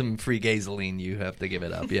got some free gasoline, you have to give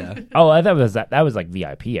it up. Yeah. Oh, I thought that was like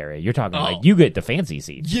VIP area. You're talking like you get the fancy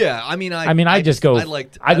seats. Yeah, I mean, I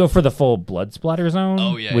go for the full blood splatter zone.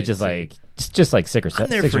 Oh, yeah, which is like just like 6 or 7. I'm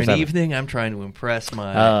there for an 7. evening. I'm trying to impress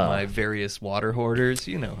my various water hoarders.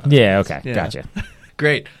 You know. How Yeah. it is. Okay. Yeah. Gotcha.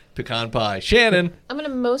 Great pecan pie, Shannon. I'm going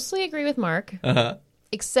to mostly agree with Mark,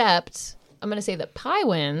 except I'm going to say that pie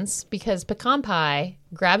wins because pecan pie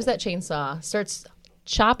grabs that chainsaw, starts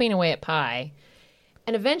chopping away at pie,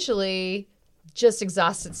 and eventually just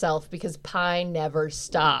exhausts itself because pie never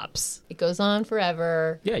stops. It goes on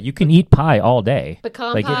forever. Yeah, you can eat pie all day.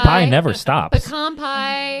 Pecan pie. Pie never stops. Pecan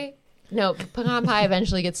pie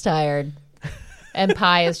eventually gets tired. And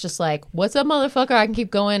pie is just like, what's up, motherfucker? I can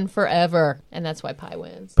keep going forever. And that's why pie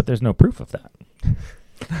wins. But there's no proof of that.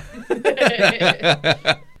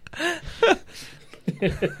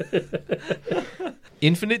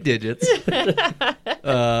 Infinite digits,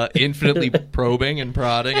 infinitely probing and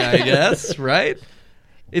prodding, I guess, right?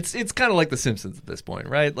 It's kind of like The Simpsons at this point,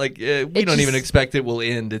 right? Like we don't even expect it will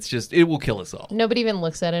end. It's just it will kill us all. Nobody even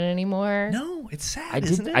looks at it anymore. No, it's sad,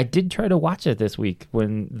 isn't it? I did try to watch it this week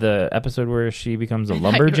when the episode where she becomes a I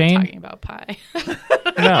thought you were lumberjane. talking about pie.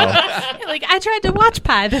 No, Like, I tried to watch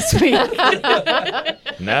Pie this week.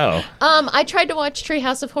 no. I tried to watch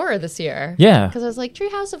Treehouse of Horror this year. Yeah, Because I was like,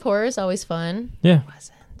 Treehouse of Horror is always fun. yeah.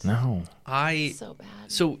 Wasn't. No. So bad.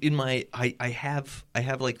 So in my I have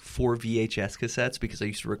like 4 VHS cassettes because I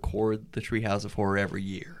used to record the Treehouse of Horror every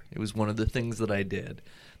year. It was one of the things that I did.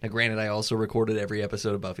 Now, granted, I also recorded every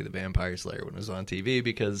episode of Buffy the Vampire Slayer when it was on TV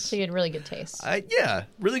because So you had really good taste.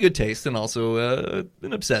 really good taste and also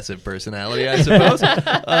an obsessive personality, I suppose.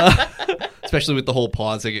 Especially with the whole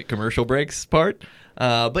pausing at commercial breaks part.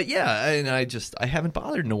 But yeah, and I haven't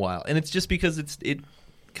bothered in a while, and it's just because it's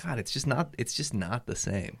just not the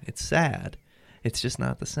same. It's sad. It's just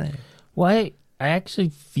not the same. Well, I actually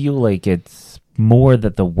feel like it's more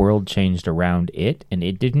that the world changed around it and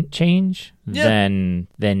it didn't change than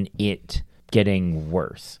it getting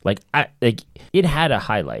worse. Like it had a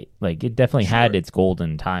highlight. Like it definitely had its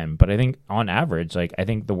golden time, but I think on average, like I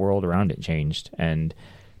think the world around it changed and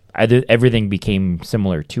either everything became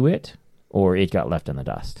similar to it or it got left in the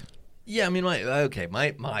dust. Yeah, I mean,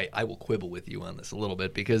 I will quibble with you on this a little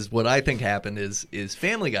bit because what I think happened is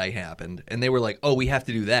Family Guy happened, and they were like, oh, we have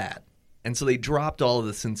to do that. And so they dropped all of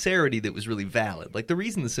the sincerity that was really valid. Like, the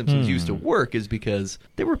reason The Simpsons used to work is because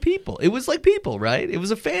they were people. It was like people, right? It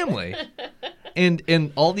was a family.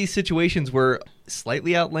 and all these situations were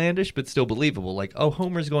slightly outlandish, but still believable. Like, oh,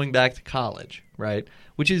 Homer's going back to college, right?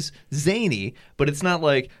 Which is zany, but it's not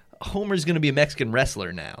like Homer's going to be a Mexican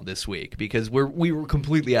wrestler now this week because we were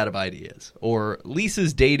completely out of ideas. Or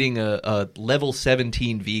Lisa's dating a level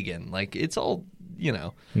 17 vegan. Like, it's all,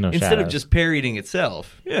 No instead shadows. of just parodying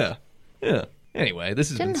itself. Yeah. Anyway, this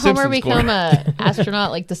has Didn't been Homer Simpsons become Corner. an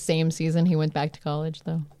astronaut like the same season he went back to college,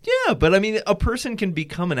 though? Yeah, but I mean, a person can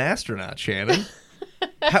become an astronaut, Shannon.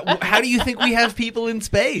 How do you think we have people in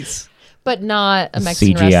space? But not a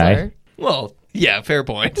Mexican CGI. wrestler. Well, yeah, fair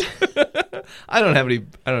point. I don't have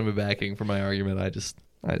a backing for my argument. I just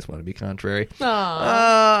want to be contrary.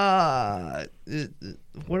 Aw.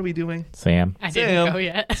 What are we doing? Sam. I didn't go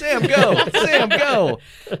yet. Sam, go. Sam, go.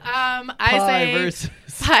 I Pie say versus-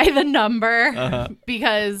 Pie the number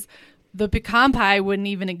because the pecan pie wouldn't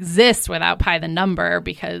even exist without Pie the number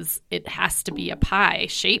because it has to be a pie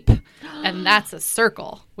shape, and that's a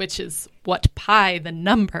circle, which is what Pie the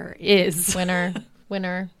number is.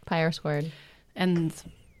 Winner, Pie R squared. And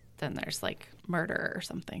then there's like murder or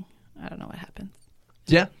something. I don't know what happens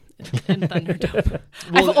Yeah. in Thunderdome.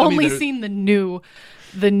 Well, I've I mean, only there- seen the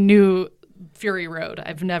new Fury Road.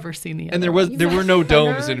 I've never seen the other And there one. were no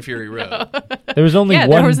domes in Fury Road. There was only Yeah,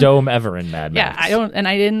 one there was- dome ever in Mad Yeah, Max.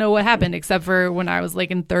 I didn't know what happened except for when I was like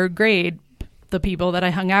in third grade. The people that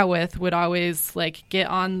I hung out with would always like get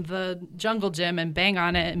on the jungle gym and bang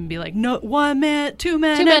on it and be like, "No, 1 man, 2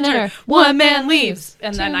 men, Two men enter, enter, 1 man leaves,"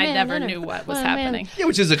 and Two then I men never enter, knew what was 1 man. happening. Yeah,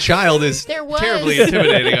 which as a child is There was. terribly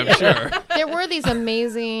intimidating, I'm sure. There were these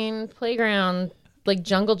amazing playground, like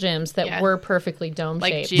jungle gyms that Yeah. were perfectly dome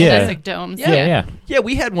Like shaped. geodesic domes. Yeah. Yeah,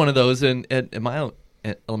 we had one of those at my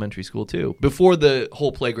elementary school too. Before the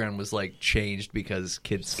whole playground was like changed because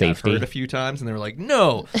kids Safety. got hurt a few times, and they were like,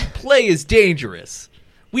 "No, play is dangerous.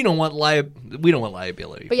 We don't want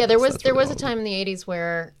liability." But yeah, for there this." was That's there what was a it time in the 80s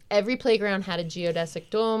where every playground had a geodesic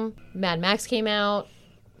dome. Mad Max came out.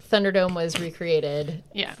 Thunderdome was recreated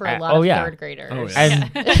Yeah. for a lot of third graders. Oh, yeah.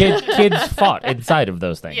 And kids fought inside of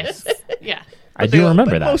those things. Yes. Yeah. I do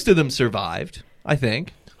remember that. Most of them survived, I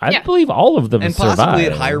think. I believe all of them And survived. possibly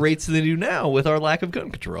at higher rates than they do now with our lack of gun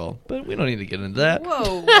control. But we don't need to get into that.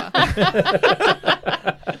 Whoa.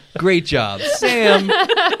 Great job. Sam,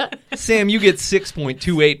 you get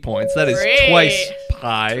 6.28 points. That is Great. twice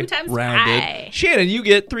pi 2 times rounded. pi. Shannon, you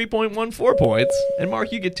get 3.14 points. And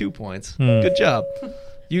Mark, you get 2 points. Good job.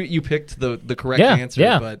 You picked the correct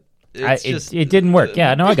answer, but it didn't work.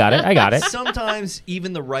 Yeah, no, I got it. Sometimes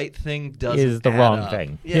even the right thing doesn't Is the add wrong up.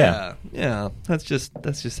 thing. Yeah. That's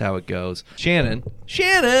just how it goes. Shannon,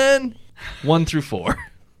 1 through 4.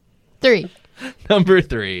 3. Number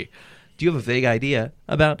 3. Do you have a vague idea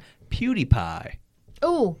about PewDiePie?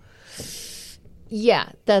 Oh,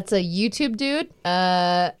 yeah, that's a YouTube dude. Is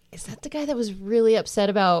that the guy that was really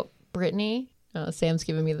upset about Britney? Oh, Sam's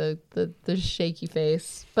giving me the shaky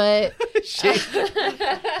face, but The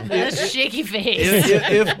shaky face.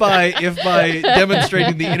 if by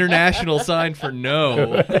demonstrating the international sign for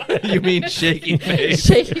no, you mean shaky face.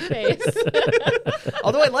 shaky face.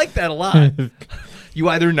 Although I like that a lot. You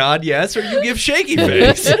either nod yes or you give shaky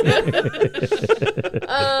face. But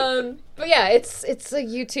yeah, it's a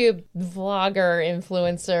YouTube vlogger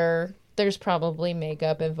influencer. There's probably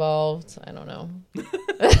makeup involved. I don't know.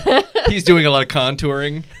 He's doing a lot of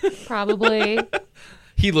contouring. Probably.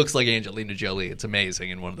 He looks like Angelina Jolie. It's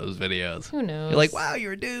amazing in one of those videos. Who knows? You're like, wow,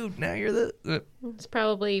 you're a dude. Now you're the... It's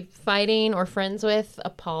probably fighting or friends with a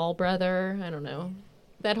Paul brother. I don't know.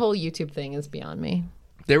 That whole YouTube thing is beyond me.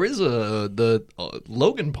 There is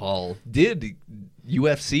Logan Paul did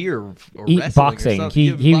UFC or wrestling boxing. Or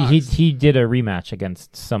something. He did a rematch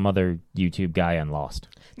against some other YouTube guy and lost.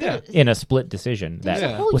 Yeah. In a split decision There's a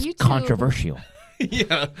that whole was YouTube- controversial.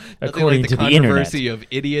 Yeah. According like to the the internet. controversy of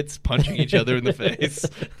idiots punching each other in the face.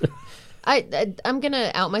 I'm going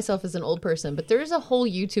to out myself as an old person, but there's a whole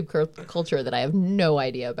YouTube culture that I have no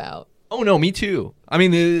idea about. Oh no, me too. I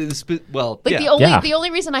mean, The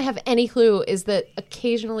only reason I have any clue is that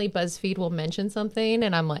occasionally BuzzFeed will mention something,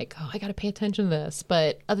 and I'm like, oh, I got to pay attention to this.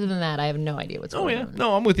 But other than that, I have no idea what's going on.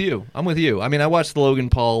 No, I'm with you. I mean, I watched Logan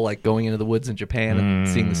Paul like going into the woods in Japan and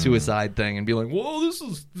seeing the suicide thing and be like, whoa, this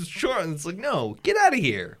is short. And it's like, no, get out of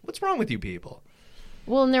here. What's wrong with you people?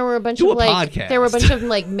 Well, and there were a bunch Do of a podcast. there were a bunch of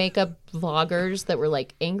like makeup vloggers that were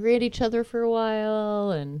like angry at each other for a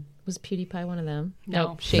while, and was PewDiePie one of them? No.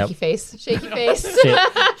 Nope. Shaky Nope. face. Shaky face.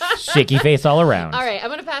 Shaky face all around. All right, I'm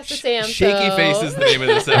gonna pass to Sam. Shaky so- Face is the name of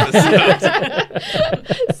this episode.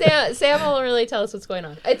 Sam will really tell us what's going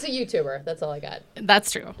on. It's a YouTuber. That's all I got.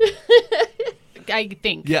 That's true. I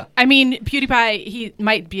think. Yeah. I mean, PewDiePie, he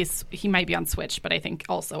might be on Switch, but I think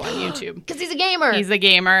also on YouTube. Because he's a gamer. He's a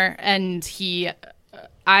gamer, and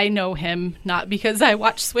I know him not because I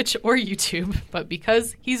watch Switch or YouTube, but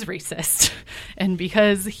because he's racist and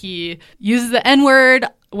because he uses the N-word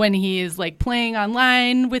when he's like playing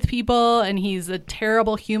online with people, and he's a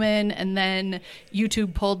terrible human. And then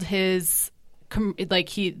YouTube pulled they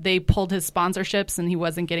pulled his sponsorships and he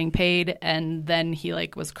wasn't getting paid, and then he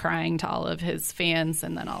like was crying to all of his fans,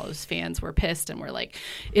 and then all of his fans were pissed and were like,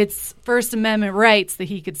 it's First Amendment rights that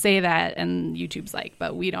he could say that, and YouTube's like,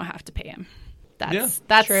 but we don't have to pay him. That's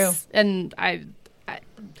true. And I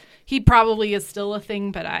he probably is still a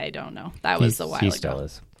thing, but I don't know. That was a while ago. He still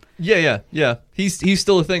is. Yeah. He's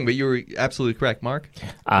still a thing, but you were absolutely correct, Mark.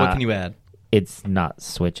 What can you add? It's not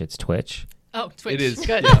Switch, it's Twitch. Oh, Twitch. It is.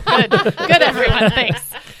 Good. Good, everyone. Thanks.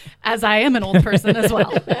 As I am an old person as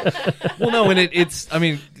well. Well, no, and it's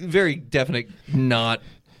very definite not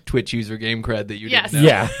Twitch user game cred that you Yes. didn't know.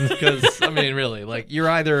 Yeah. Because really, like you're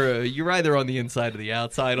either on the inside or the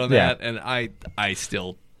outside on Yeah. that, and I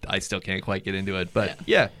still can't quite get into it. But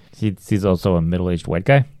yeah. He's also a middle-aged white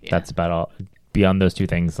guy. Yeah. That's about all. Beyond those two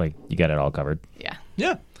things, like, you got it all covered. Yeah.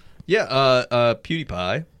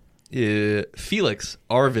 PewDiePie, Felix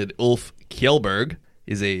Arvid Ulf Kjellberg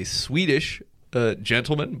is a Swedish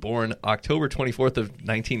gentleman born October 24th of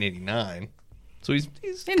 1989. So he's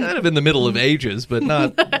kind of in the middle of ages, but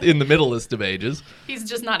not in the middleest of ages. He's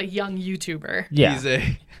just not a young YouTuber. Yeah.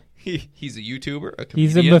 He's a YouTuber, a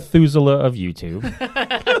He's a comedian. Methuselah of YouTube.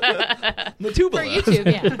 For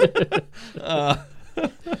YouTube, yeah.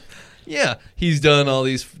 Yeah, he's done all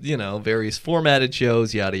these, various formatted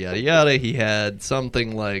shows, yada, yada, yada. He had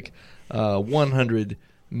something like 100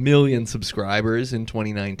 million subscribers in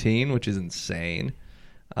 2019, which is insane.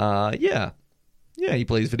 Yeah, he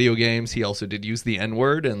plays video games. He also did use the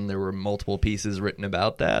N-word, and there were multiple pieces written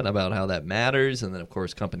about that, about how that matters. And then, of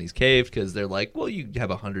course, companies caved because they're like, well, you have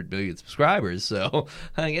 100 million subscribers, so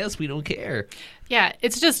I guess we don't care. Yeah,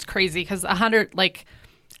 it's just crazy because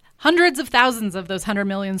hundreds of thousands of those 100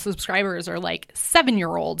 million subscribers are like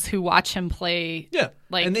 7-year-olds who watch him play. Yeah.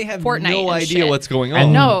 Like and they have Fortnite no and idea shit. what's going on.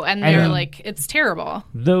 And- No, and they're And- like, it's terrible.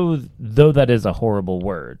 Though that is a horrible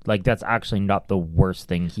word. Like, that's actually not the worst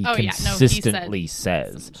thing he Oh, yeah. No, he consistently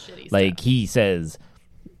said says. some shitty Like, stuff. he says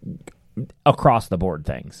across the board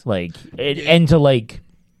things. Like, and to like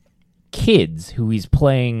kids who he's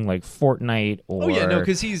playing like Fortnite or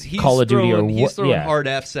because he's Call of Duty or throwing, he's throwing yeah. hard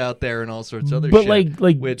Fs out there and all sorts of other but shit.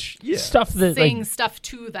 like which stuff that Saying like stuff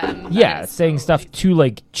to them. that yeah, is saying so, stuff like, to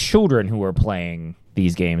like children who are playing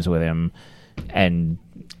these games with him, and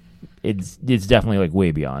it's definitely like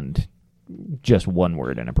way beyond just one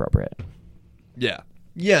word inappropriate.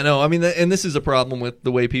 Yeah, no, I mean, and this is a problem with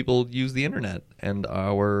the way people use the internet and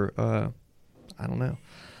our, I don't know.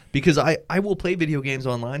 Because I will play video games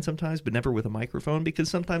online sometimes, but never with a microphone, because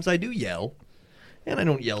sometimes I do yell. And I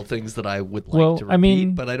don't yell things that I would like Well, to repeat, I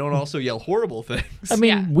mean- but I don't also yell horrible things. I mean,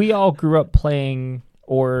 Yeah. we all grew up playing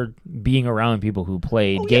or being around people who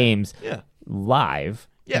played Oh, yeah. games Yeah. live,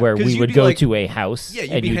 Yeah, where 'cause we you'd would be go like- to a house Yeah,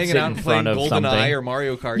 you'd and be you'd hanging sit out in and front playing of GoldenEye something. or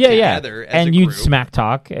Mario Kart yeah, together as and a you'd group. smack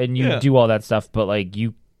talk and you'd Yeah. do all that stuff, but like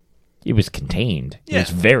it was contained. It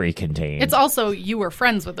was Yeah. very contained. It's also, you were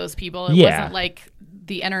friends with those people. It Yeah. wasn't like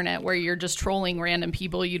the internet where you're just trolling random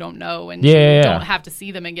people you don't know and Yeah, you yeah, yeah. don't have to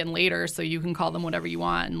see them again later, so you can call them whatever you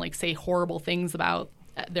want and like say horrible things about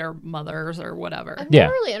their mothers or whatever. I've Yeah.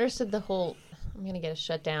 never really understood the whole. I'm gonna get a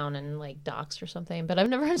shutdown and like doxed or something, but I've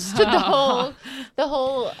never understood the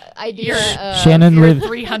whole idea. of... Shannon Your lives.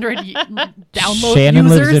 300 download Shannon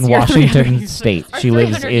users, lives in your Washington 300 State. Our She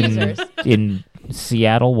lives 300 in users. in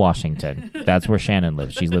Seattle, Washington. That's where Shannon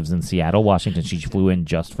lives. She lives in Seattle, Washington. She flew in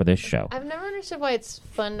just for this show. I've never understood why it's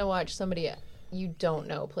fun to watch somebody you don't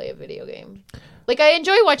know play a video game. Like I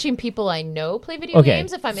enjoy watching people I know play video Okay,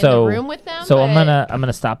 games if I'm in so- the room with them. So but I'm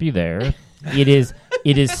gonna stop you there. It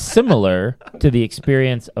is similar to the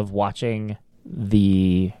experience of watching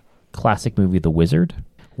the classic movie The Wizard,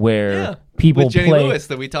 where Yeah. people With Jenny play Lewis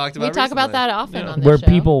that we talked about we talk about recently. that often on this where show.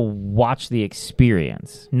 people watch the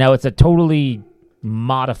experience. Now it's a totally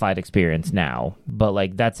modified experience now, but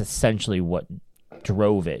like that's essentially what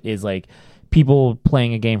drove it. Is like people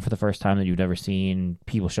playing a game for the first time that you've never seen,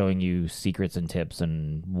 people showing you secrets and tips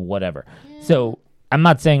and whatever. So I'm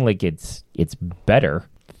not saying like it's better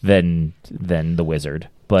than The Wizard,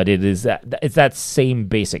 but it's that same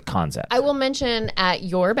basic concept. I will mention at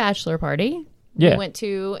your bachelor party, Yeah. we went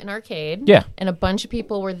to an arcade. Yeah. And a bunch of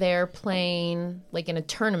people were there playing like in a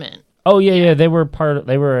tournament. Oh yeah. They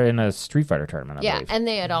were in a Street Fighter tournament. I Yeah, believe. and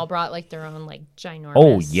they had all brought like their own like ginormous.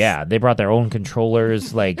 Oh yeah, they brought their own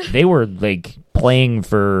controllers. Like they were like playing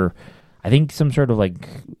for, I think some sort of like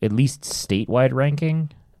at least statewide ranking.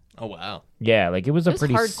 Oh, wow. Yeah, like it was It was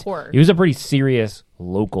hardcore. It was a pretty serious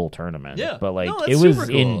local tournament. Yeah. but like No, that's it was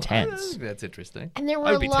super cool. intense. That's interesting. And there I were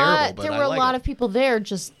would a be lot. terrible, but There I were a like lot it. of people there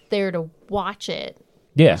just there to watch it.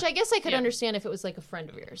 Yeah, Which I guess I could understand if it was like a friend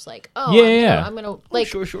of yours. Like, oh, Yeah. I'm gonna like.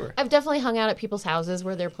 sure. I've definitely hung out at people's houses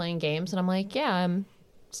where they're playing games, and I'm like, yeah, I'm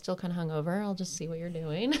still kind of hungover. I'll just see what you're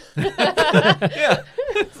doing. Yeah.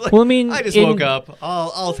 It's like, Well, I mean, I just in- woke up.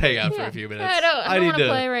 I'll hang out for a few minutes. I don't need want to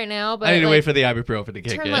play right now, but I need to like, wait for the ibuprofen to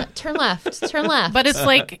kick turn, in. turn left, turn left. But it's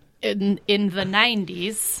like in the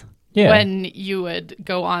 90s Yeah. when you would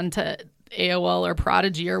go on to AOL or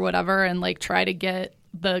Prodigy or whatever and like try to get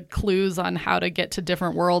the clues on how to get to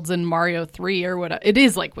different worlds in Mario 3 or whatever. It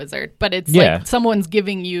is like Wizard, but it's Yeah. like someone's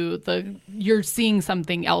giving you you're seeing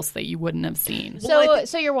something else that you wouldn't have seen.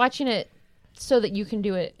 so you're watching it so that you can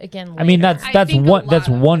do it again later. I mean that's I think a lot that's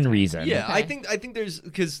of the one time. reason. Yeah, Okay. I think there's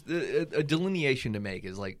because a delineation to make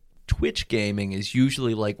is like Twitch gaming is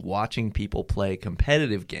usually like watching people play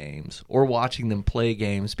competitive games or watching them play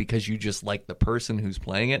games because you just like the person who's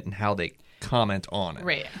playing it and how they comment on it.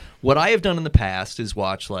 Right. What I have done in the past is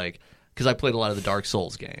watch like because I played a lot of the Dark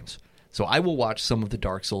Souls games, so I will watch some of the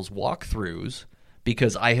Dark Souls walkthroughs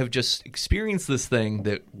because I have just experienced this thing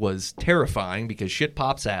that was terrifying because shit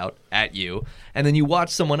pops out at you, and then you watch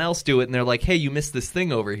someone else do it, and they're like, "Hey, you missed this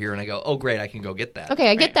thing over here," and I go, "Oh, great, I can go get that." Okay,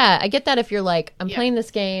 I get that. I get that if you're like, I'm Yeah. playing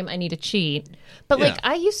this game, I need to cheat. But like, Yeah.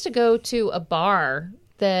 I used to go to a bar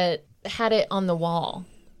that had it on the wall.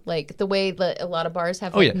 Like the way that a lot of bars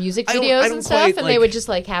have like yeah. music I don't- videos I don't and stuff, quite, and they like- would just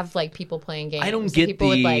like have like people playing games. I don't and get people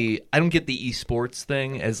the would, like, I don't get the esports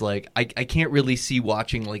thing as like I can't really see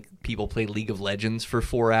watching like people play League of Legends for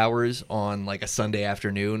 4 hours on like a Sunday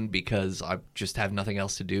afternoon because I just have nothing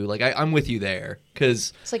else to do. Like I'm with you there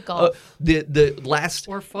because It's like golf. the last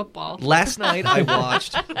Or football. night I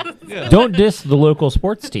watched. Yeah. Don't diss the local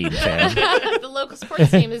sports team, Sam. the local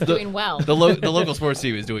sports team is doing well. The local sports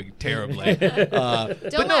team is doing terribly. Don't but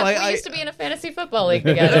no, laugh. We used to be in a fantasy football league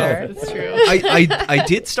together. That's true. I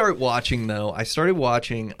did start watching though. I started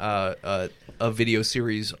watching a video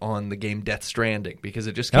series on the game Death Stranding because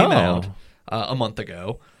it just came out a month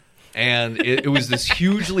ago. And it was this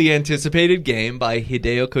hugely anticipated game by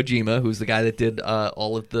Hideo Kojima, who's the guy that did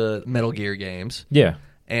all of the Metal Gear games. Yeah.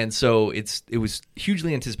 And so it was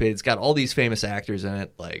hugely anticipated. It's got all these famous actors in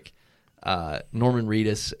it, like Norman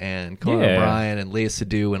Reedus and Conan O'Brien and Léa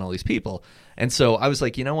Seydoux and all these people. And so I was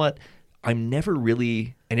like, you know what? I never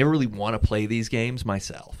really want to play these games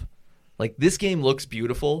myself. Like, this game looks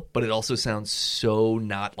beautiful, but it also sounds so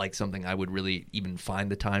not like something I would really even find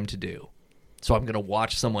the time to do. So I'm going to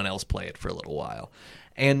watch someone else play it for a little while.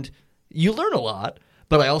 And you learn a lot,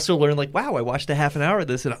 but I also learned, like, wow, I watched a half an hour of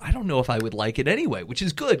this, and I don't know if I would like it anyway, which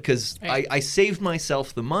is good because I saved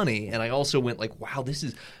myself the money, and I also went, like, wow, this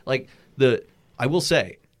is, like, I will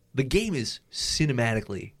say, the game is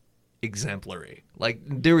cinematically exemplary. Like,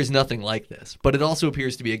 there is nothing like this. But it also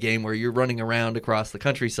appears to be a game where you're running around across the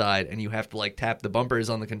countryside and you have to, like, tap the bumpers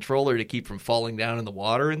on the controller to keep from falling down in the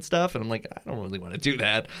water and stuff. And I'm like, I don't really want to do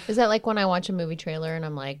that. Is that like when I watch a movie trailer and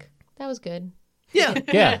I'm like, that was good? Yeah.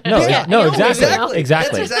 Yeah. No, exactly.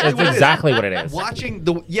 Exactly. That's That's exactly what it is. Watching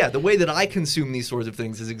the way that I consume these sorts of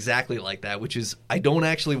things is exactly like that, which is I don't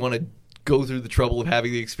actually want to go through the trouble of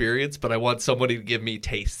having the experience, but I want somebody to give me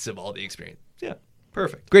tastes of all the experience. Yeah.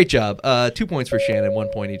 Perfect. Great job. 2 points for Shannon, 1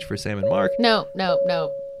 point each for Sam and Mark. No.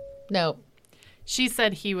 She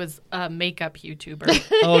said he was a makeup YouTuber.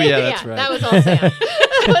 Oh, yeah, that's right. That was all Sam.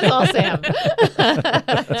 That was all Sam.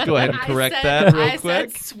 Let's go ahead and correct that real quick. I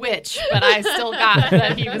said switch, but I still got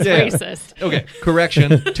that he was racist. Okay,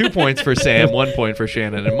 correction. 2 points for Sam, 1 point for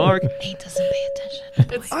Shannon and Mark. He doesn't pay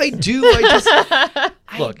attention. I do. I just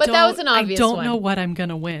look. But that was an obvious I don't one. know what I'm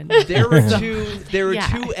gonna win. There were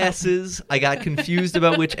two S's. I got confused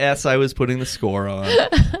about which S I was putting the score on.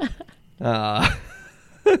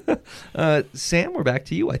 Sam, we're back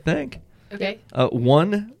to you, I think. Okay.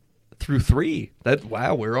 1 through 3.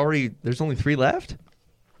 There's only 3 left.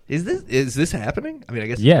 Is this happening? I mean, I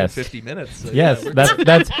guess Yes. it's been 50 minutes. So Yes,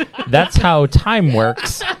 yeah, that's how time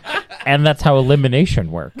works, and that's how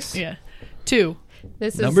elimination works. Yeah. 2.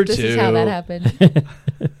 This Number is how 2. that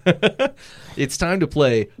happened. It's time to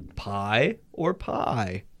play Pie or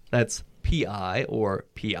Pie. That's P-I or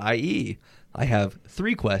P-I-E. I have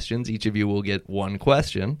 3 questions. Each of you will get 1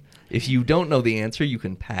 question. If you don't know the answer, you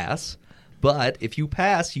can pass. But if you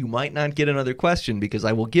pass, you might not get another question because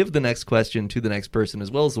I will give the next question to the next person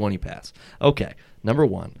as well as the one you pass. Okay, number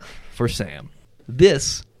 1 for Sam.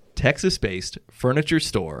 This Texas-based furniture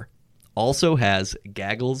store also has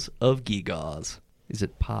gaggles of gewgaws. Is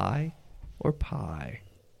it pie or pie?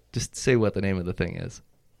 Just say what the name of the thing is.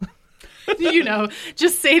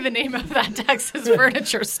 Just say the name of that Texas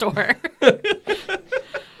furniture store.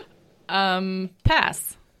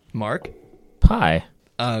 Pass. Mark? Pie.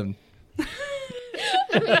 I mean,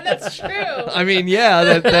 that's true. I mean,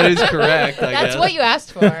 yeah, that is correct, I guess. That's what you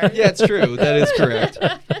asked for. Yeah, it's true. That is correct.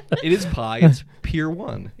 It is pie. It's Pier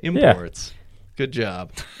 1 Imports. Good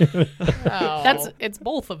job. Oh. It's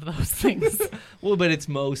both of those things. Well, but it's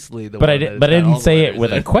mostly the But one I didn't say it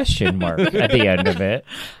with a question mark at the end of it.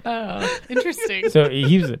 Oh, interesting. So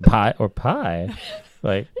he was pie or pie.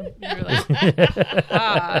 Like, You're like,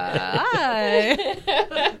 hi.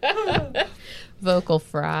 Vocal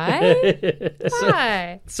fry.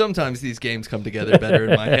 Hi. Sometimes these games come together better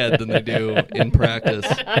in my head than they do in practice.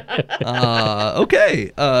 Okay,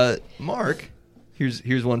 Mark,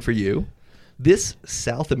 here's one for you. This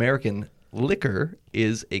South American liquor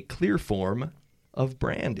is a clear form of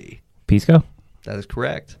brandy. Pisco? That is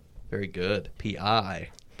correct. Very good. P-I.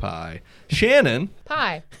 Pie. Shannon.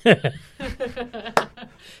 Pie.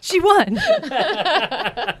 She won.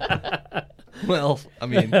 Well, I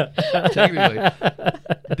mean, technically.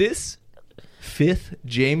 This 5th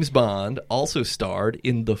James Bond also starred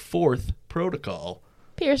in the 4th Protocol.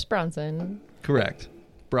 Pierce Bronson. Correct.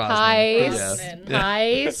 Brosnan.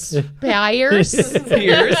 Pies. Yes. Pies. Piers.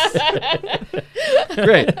 Pierce.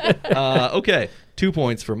 Great. Okay. 2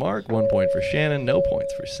 points for Mark, 1 point for Shannon, no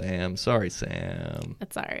points for Sam. Sorry, Sam.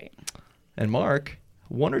 That's all right. And Mark,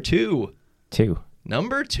 1 or 2? 2.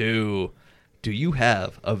 Number 2. Do you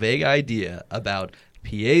have a vague idea about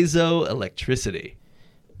piezoelectricity?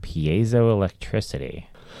 Piezoelectricity.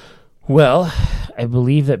 Well, I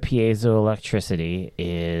believe that piezoelectricity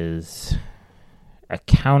is a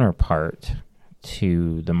counterpart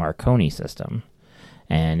to the Marconi system.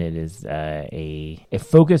 And it is it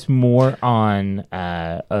focused more on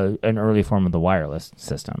an early form of the wireless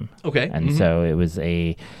system. Okay. And so it was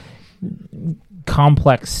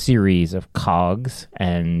complex series of cogs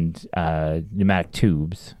and pneumatic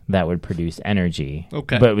tubes that would produce energy.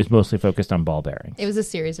 Okay. But it was mostly focused on ball bearings. It was a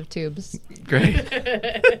series of tubes. Great.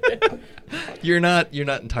 You're not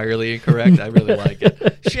entirely incorrect. I really like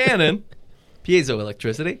it. Shannon,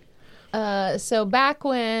 piezoelectricity. So back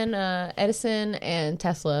when Edison and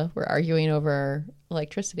Tesla were arguing over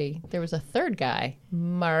electricity, there was a third guy,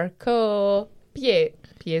 Marco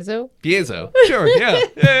Piezo, Sure,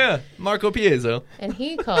 yeah. Marco Piezo. and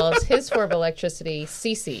he calls his form of electricity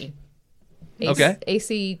CC. Okay.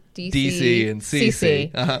 AC, DC, DC and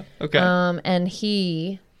CC. Okay. And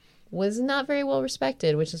he was not very well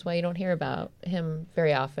respected, which is why you don't hear about him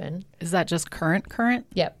very often. Is that just current?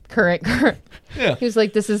 Yep, current. Yeah. He was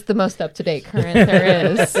like, this is the most up-to-date current there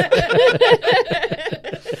is.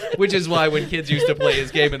 Which is why when kids used to play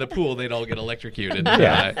his game in the pool, they'd all get electrocuted.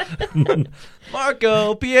 Yeah.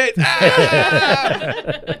 Marco Piezo.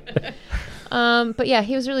 But yeah,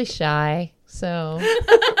 he was really shy, so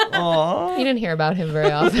Aww. you didn't hear about him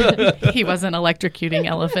very often. He wasn't electrocuting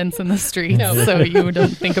elephants in the streets, so you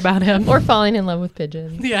don't think about him. Or falling in love with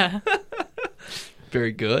pigeons. Yeah.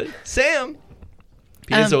 Very good. Sam,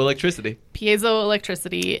 piezoelectricity.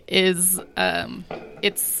 Piezoelectricity is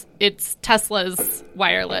it's Tesla's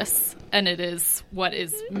wireless, and it is what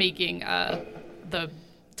is making the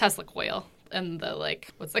Tesla coil and the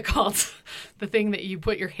what's it called? The thing that you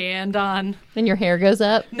put your hand on. Then your hair goes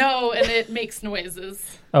up. No, and it makes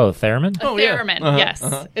noises. Oh, theremin? A theremin, yes.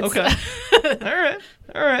 It's, Okay.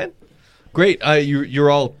 All right. Great. You're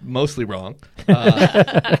all mostly wrong.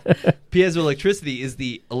 Piezoelectricity is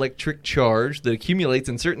the electric charge that accumulates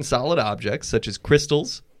in certain solid objects, such as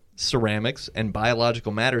crystals, ceramics, and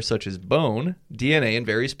biological matter such as bone, DNA, and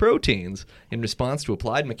various proteins, in response to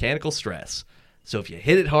applied mechanical stress. So if you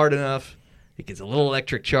hit it hard enough, it gets a little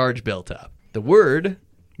electric charge built up. The word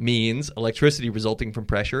means electricity resulting from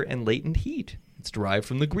pressure and latent heat. It's derived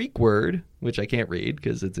from the Greek word, which I can't read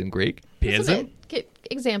because it's in Greek. Piezo.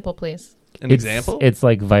 Example, please. An example? It's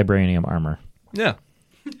like vibranium armor. Yeah.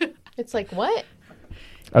 It's like what?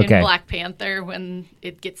 Okay. in Black Panther when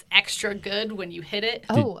it gets extra good when you hit it.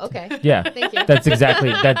 Oh, okay. Yeah. Thank you. That's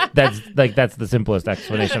exactly that's the simplest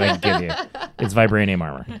explanation I can give you. It's vibranium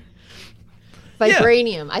armor.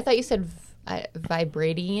 Vibranium. I thought you said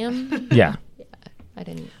vibranium. Yeah. I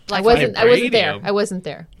didn't. Like I wasn't there. vibranium. I wasn't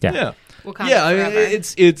there. Yeah. Wakanda Yeah, I mean, forever.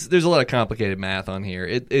 it's there's a lot of complicated math on here.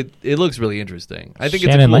 It looks really interesting. I think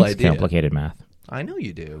Shannon it's a cool likes idea. complicated math. I know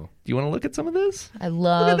you do. Do you want to look at some of this? I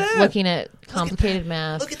love that. looking at complicated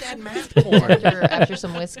math Look at that math porn. after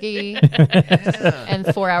some whiskey and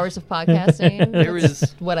 4 hours of podcasting. There That's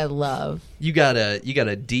is- what I love. You got a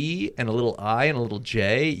D and a little I and a little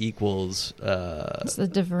J equals It's the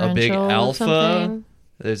differential a big of alpha. something.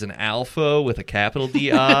 There's an alpha with a capital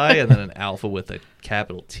DI and then an alpha with a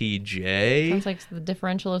capital TJ. Sounds like the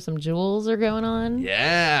differential of some jewels are going on.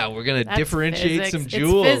 Yeah, we're gonna That's differentiate physics. some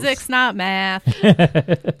jewels. It's physics, not math.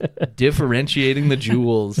 Differentiating the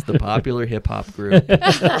Jewels, the popular hip hop group.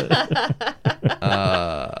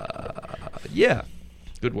 Yeah,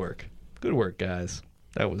 good work, guys.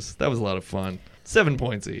 That was a lot of fun. 7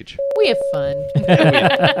 points each. We have fun.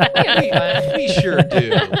 We sure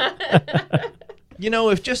do. You know,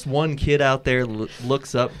 if just one kid out there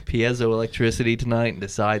looks up piezoelectricity tonight and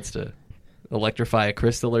decides to electrify a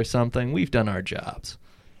crystal or something, we've done our jobs.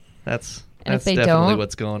 That's And if they definitely don't,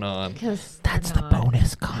 what's going on. That's the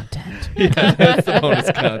bonus content. Yeah, that's the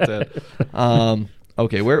bonus content.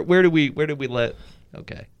 Okay, where do we let?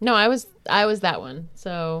 Okay, No, I was that one.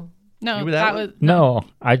 So No, You were that that one? was No,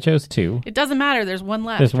 I chose 2. It doesn't matter. There's one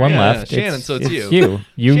left. There's one Yeah, left. Shannon, so it's you.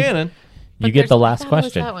 You Shannon. You But get the last that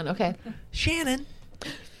question. was that one. Okay. Shannon,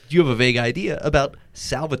 do you have a vague idea about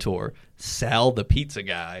Salvatore, Sal the pizza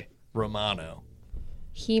guy, Romano?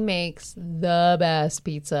 He makes the best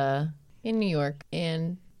pizza in New York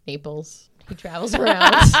and Naples. He travels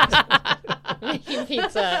around making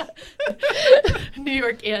pizza. New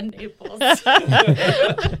York and Naples.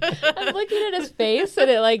 I'm looking at his face and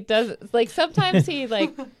it does sometimes he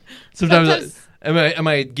Sometimes am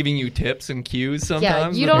I giving you tips and cues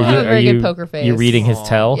sometimes? you don't have a very Are good poker face. You reading his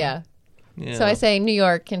tell? Yeah. Yeah. So I say New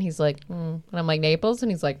York and he's like, and I'm like Naples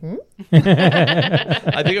and he's like,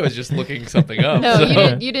 I think I was just looking something up. No,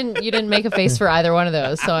 so. you didn't make a face for either one of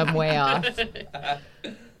those, so I'm way off.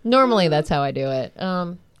 Normally that's how I do it.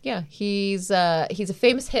 Yeah, he's a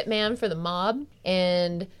famous hitman for the mob,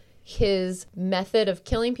 and his method of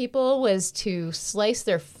killing people was to slice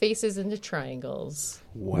their faces into triangles.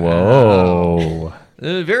 Whoa.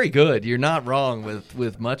 Very good. You're not wrong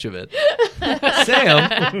with much of it.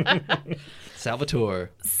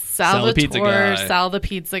 Salvatore. Sal the pizza guy. Sal the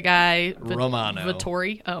pizza guy. Romano.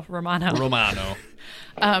 Vittori. Oh, Romano. Romano.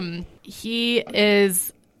 He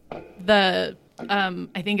is the,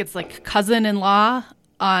 I think it's like cousin-in-law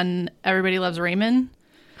on Everybody Loves Raymond.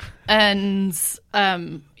 And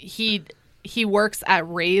he works at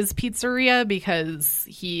Ray's Pizzeria because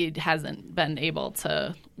he hasn't been able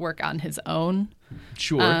to work on his own.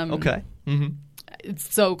 Sure. Okay. Mm-hmm.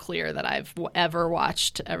 It's so clear that I've ever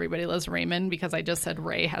watched Everybody Loves Raymond because I just said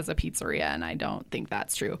Ray has a pizzeria, and I don't think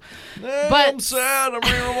that's true. I'm sad. I'm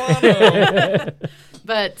Ray Romano.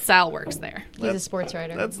 But Sal works there. He's a sports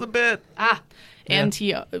writer. That's the bit. And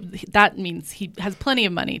that means he has plenty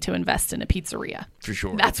of money to invest in a pizzeria. For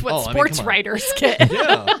sure. That's what sports writers get.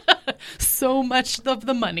 Yeah. So much of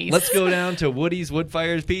the money. Let's go down to Woody's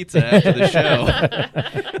Woodfire's Pizza after the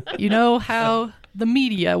show. You know how the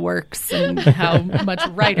media works and how much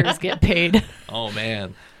writers get paid. Oh,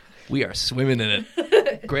 man. We are swimming in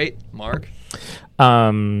it. Great. Mark?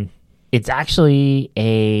 It's actually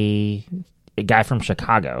a guy from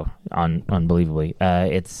Chicago, unbelievably.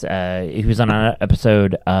 He was on an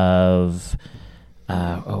episode of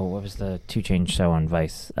what was the 2 Chainz show on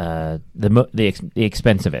Vice? The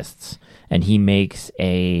Expensivists, and he makes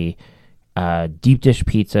a deep dish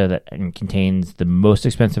pizza that contains the most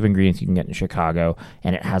expensive ingredients you can get in Chicago,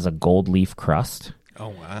 and it has a gold leaf crust. Oh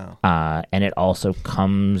wow! And it also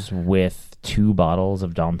comes with 2 bottles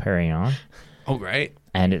of Dom Perignon. Oh, great.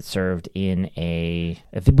 And it's served in I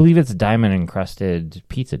believe it's a diamond encrusted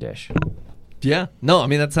pizza dish. Yeah. No, I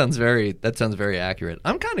mean that sounds very accurate.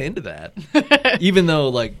 I'm kind of into that. Even though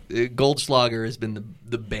like Goldschlager has been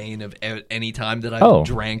the bane of any time that I've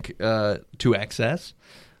drank to excess.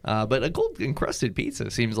 But a gold encrusted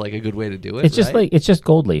pizza seems like a good way to do it. It's just like it's just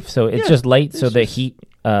gold leaf, so it's just light, so the heat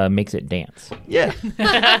makes it dance. Yeah.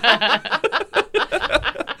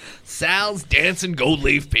 Sal's dancing gold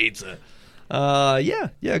leaf pizza.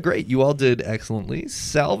 Yeah, great. You all did excellently.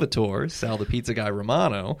 Salvatore, Sal the pizza guy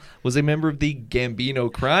Romano, was a member of the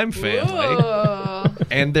Gambino crime family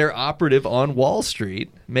and their operative on Wall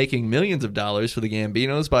Street, making millions of dollars for the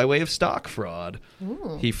Gambinos by way of stock fraud.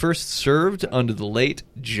 Ooh. He first served under the late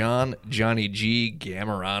Johnny G.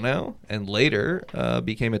 Gamarano and later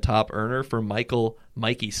became a top earner for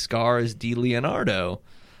Mikey Scars Di Leonardo,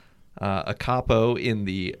 a capo in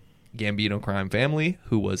the Gambino crime family,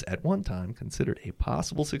 who was at one time considered a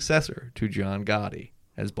possible successor to John Gotti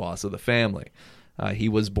as boss of the family. He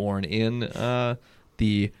was born in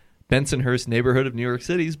the Bensonhurst neighborhood of New York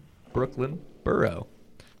City's Brooklyn borough.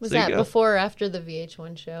 Was that before or after the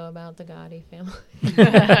VH1 show about the Gotti family?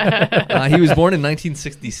 He was born in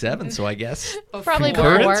 1967, so I guess probably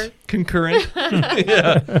before. Concurrent.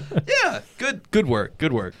 Yeah. Good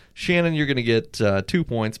work. Shannon, you're going to get 2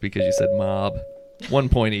 points because you said mob. 1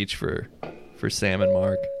 point each for Sam and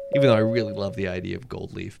Mark, even though I really love the idea of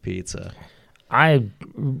gold leaf pizza. I'm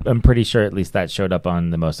pretty sure at least that showed up on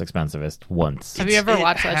The Most Expensivest once. Have you ever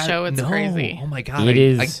watched that show? It's crazy. Oh my God.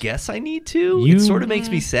 I guess I need to. It sort of makes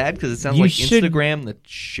me sad because it sounds like Instagram the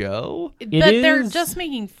show. But they're just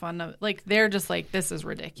making fun of they're just like, this is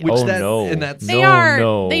ridiculous.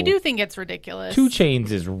 They do think it's ridiculous. 2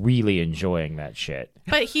 Chainz is really enjoying that shit.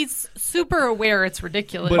 But he's super aware it's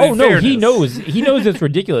ridiculous. But he knows it's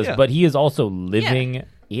ridiculous, but he is also living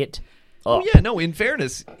it up. Oh yeah, no, in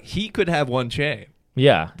fairness, he could have 1 chain.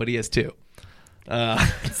 Yeah. But he has 2.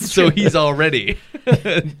 So he's already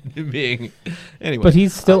being anyway. But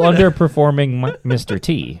he's still underperforming Mr.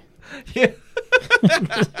 T. Yeah.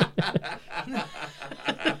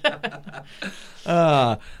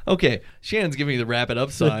 Okay. Shannon's giving me the wrap it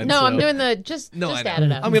up sign. No, so. I'm doing the just add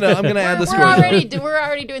it up. I'm gonna add the scores. We're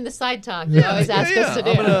already doing the side talk. You always ask us to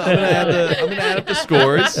do. I'm gonna add up the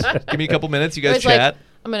scores. Give me a couple minutes. You guys chat.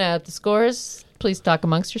 I'm gonna add up the scores. Please talk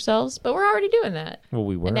amongst yourselves. But we're already doing that. Well,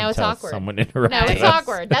 we were. And now it's awkward. Someone interrupted. Now it's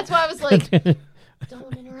awkward. That's why I was like,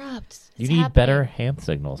 don't interrupt. You need better hand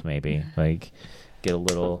signals, maybe. Like, get a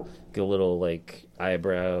little like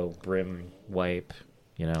eyebrow brim wipe.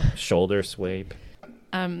 Shoulder swipe.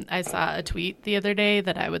 I saw a tweet the other day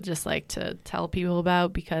that I would just like to tell people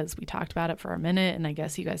about because we talked about it for a minute, and I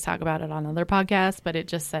guess you guys talk about it on other podcasts, but it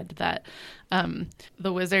just said that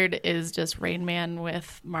the Wizard is just Rain Man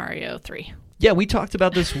with Mario 3. Yeah, we talked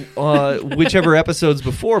about this whichever episodes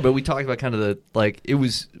before, but we talked about kind of it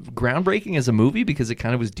was groundbreaking as a movie because it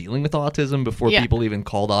kind of was dealing with autism before people even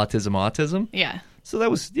called autism. Yeah. So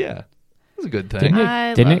that was, it was a good thing.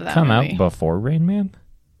 Didn't it come out before Rain Man?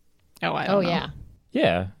 Oh, I don't know. Yeah.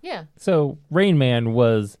 Yeah. Yeah. So Rain Man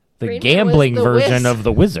was the gambling version of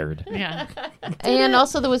the Wizard. Yeah. And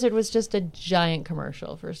also the Wizard was just a giant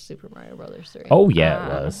commercial for Super Mario Brothers 3. Oh, yeah,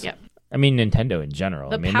 it was. Yep. I mean, Nintendo in general.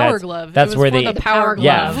 The I mean, Power Glove. That's It was where for they. the Power Glove.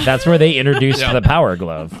 Yeah, that's where they introduced the Power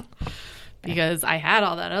Glove. Because I had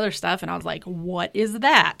all that other stuff, and I was like, what is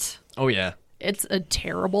that? Oh, yeah. It's a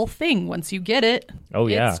terrible thing. Once you get it, Oh,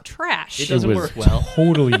 yeah. it's trash. It doesn't was work well.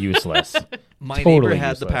 Totally useless. My Totally neighbor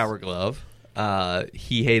had the useless. Power Glove.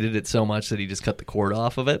 He hated it so much that he just cut the cord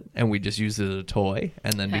off of it, and we just used it as a toy.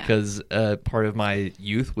 And then because part of my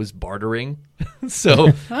youth was bartering, so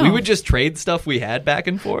we would just trade stuff we had back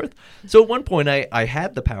and forth. So at one point, I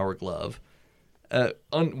had the Power Glove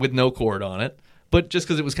with no cord on it, but just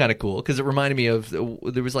because it was kind of cool, because it reminded me of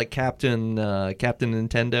there was like Captain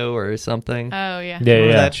Nintendo or something. Oh, yeah. Yeah, Remember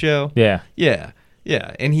yeah. that show? Yeah. Yeah,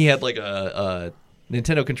 and he had like a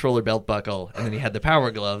Nintendo controller belt buckle, and then he had the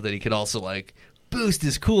Power Glove that he could also like boost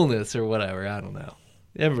his coolness or whatever. I don't know.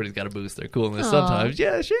 Everybody's got to boost their coolness sometimes.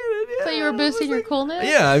 Yeah, Shannon. Yeah, So you were boosting your coolness?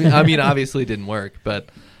 Yeah, I mean, obviously it didn't work, but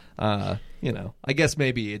you know, I guess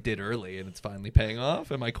maybe it did early, and it's finally paying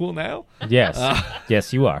off. Am I cool now? Yes.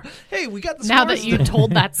 Yes, you are. Hey, we got the Now scores. that you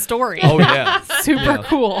told that story. Oh yeah, Super Yeah.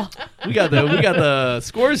 cool. we got the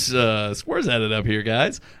scores added up here,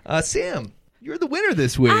 guys. Sam, you're the winner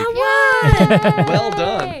this week. Well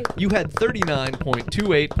done. You had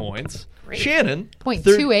 39.28 points. Shannon,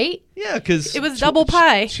 0.28? yeah, because It was double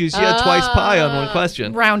pie. She had twice pie on one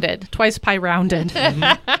question. Rounded. Twice pie rounded.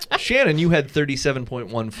 Shannon, you had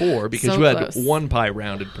 37.14 because So you had close. one pie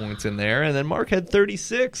rounded points in there, and then Mark had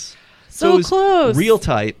 36. So it was close. Real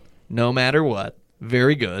tight, no matter what.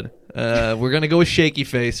 Very good. We're going to go with shaky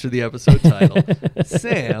face for the episode title.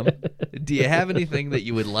 Sam, do you have anything that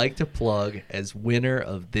you would like to plug as winner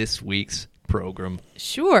of this week's program?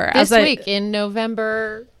 Sure. This As I- week in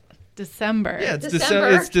November. December. Yeah, it's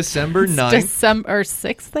December. It's December 9th. December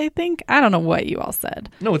 6th, I think. I don't know what you all said.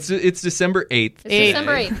 No, it's December 8th. It's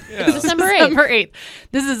December 8th. Yeah. It's December 8th. December 8th.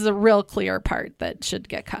 This is a real clear part that should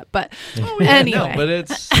get cut. But anyway. No, but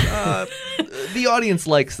it's the audience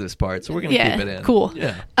likes this part, so we're going to keep it in. Cool.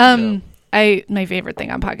 Yeah. My favorite thing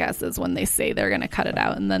on podcasts is when they say they're going to cut it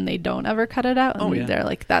out and then they don't ever cut it out. And they're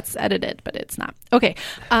like, that's edited, but it's not. Okay.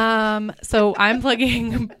 So I'm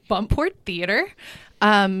plugging Buntport Theater.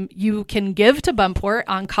 You can give to Buntport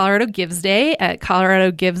on Colorado Gives Day at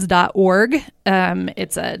coloradogives.org.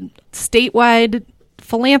 It's a statewide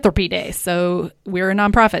philanthropy day. So we're a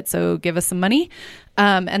nonprofit, so give us some money.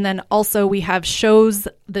 And then also we have shows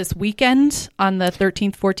this weekend on the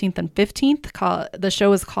 13th, 14th, and 15th. The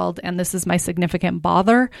show is called And This Is My Significant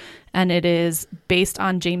Bother, and it is based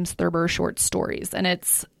on James Thurber short stories. And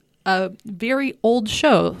it's a very old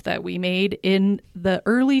show that we made in the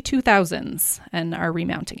early 2000s and are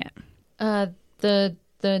remounting it. The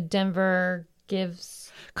Denver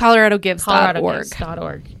Gives...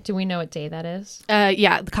 coloradogives.org. Do we know what day that is?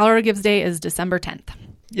 Yeah, the Colorado Gives Day is December 10th.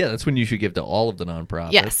 Yeah, that's when you should give to all of the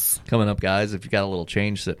nonprofits. Yes. Coming up, guys, if you got a little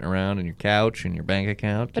change sitting around in your couch and your bank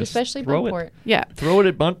account, But just especially throw Buntport. it. Yeah. Throw it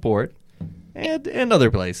at Buntport and other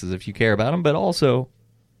places if you care about them, but also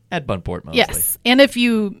at Buntport mostly. Yes. And if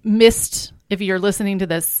you're listening to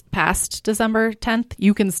this past December 10th,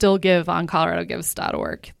 you can still give on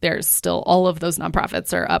coloradogives.org. There's still, all of those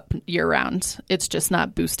nonprofits are up year round. It's just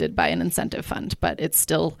not boosted by an incentive fund, but it's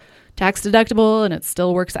still tax deductible and it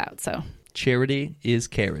still works out. So Charity is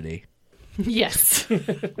carity. yes.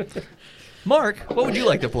 Mark, what would you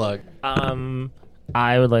like to plug?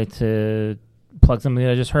 I would like to plug something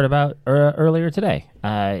that I just heard about earlier today.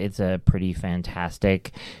 It's a pretty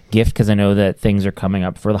fantastic gift because I know that things are coming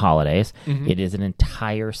up for the holidays. Mm-hmm. It is an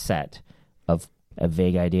entire set of a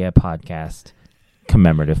Vague Idea podcast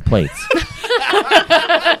commemorative plates.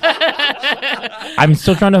 I'm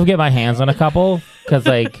still trying to get my hands on a couple because,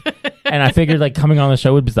 and I figured coming on the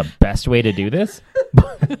show would be the best way to do this.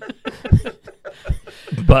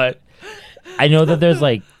 But I know that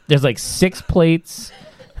there's 6 plates.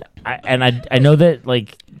 I know that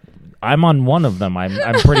I'm on one of them.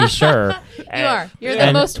 I'm pretty sure. You are. You're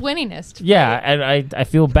the most winningest. Yeah, and I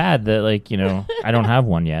feel bad that I don't have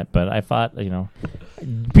one yet, but I thought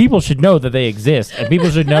people should know that they exist, and people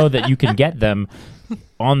should know that you can get them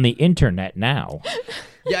on the internet now.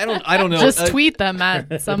 Yeah, I don't know. Just tweet them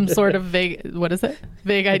at some sort of vague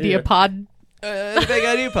idea pod. The Vague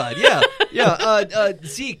Idea Pod, yeah.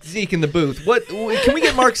 Zeke in the booth. What can we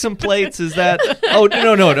get Mark some plates? Is that? Oh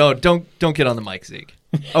no! Don't get on the mic, Zeke.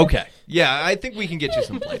 Okay, yeah, I think we can get you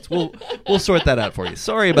some plates. We'll sort that out for you.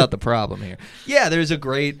 Sorry about the problem here. Yeah, there's a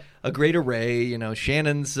great a great array. You know,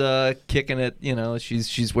 Shannon's kicking it. You know,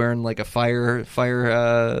 she's wearing like a fighter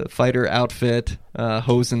outfit,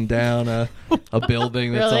 hosing down a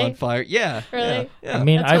building that's Really? on fire. Yeah, Really? Yeah. I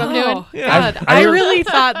mean, That's what I'm doing. Oh, Yeah. God. I really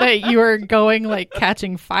thought that you were going like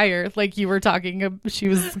catching fire. Like you were talking, she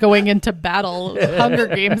was going into battle, Hunger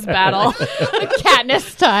Games battle. Katniss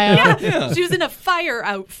style. Yeah. She was in a fire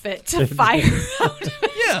outfit. Fire outfit.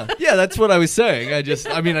 Yeah, that's what I was saying.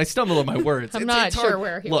 I stumbled on my words. I'm It's not hard. sure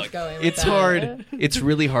where he Look, was going with it's that. hard. It's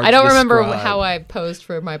really hard. I don't to remember describe. how I posed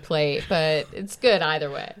for my plate, but it's good either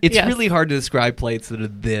way. It's Yes. really hard to describe plates that are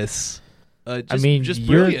this. Just, I mean, just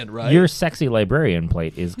your, brilliant, right? Your sexy librarian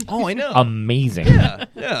plate is Oh, I know. amazing.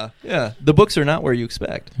 Yeah. The books are not where you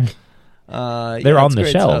expect. They're yeah, on it's the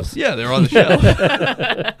great shelves. stuff. Yeah, they're on the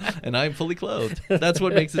shelf. And I'm fully clothed. That's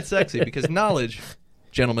what makes it sexy, because knowledge,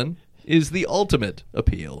 gentlemen, is the ultimate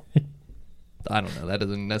appeal. I don't know. That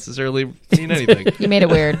doesn't necessarily mean anything. You made it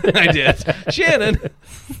weird. I did. Shannon,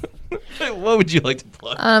 what would you like to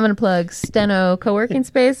plug? I'm going to plug Steno co-working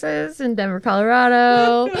spaces in Denver,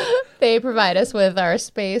 Colorado. They provide us with our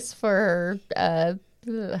space for, what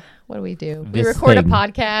do we do? We This record thing. a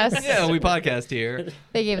podcast. Yeah, we podcast here.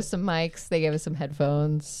 They gave us some mics. They gave us some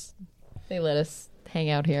headphones. They let us hang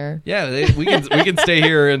out here. Yeah, we can stay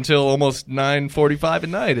here until almost 9:45 at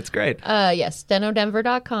night. It's great. Yes,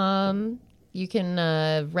 stenodenver.com. You can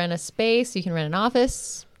rent a space. You can rent an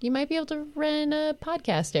office. You might be able to rent a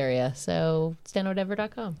podcast area. So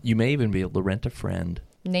stenodenver.com. You may even be able to rent a friend.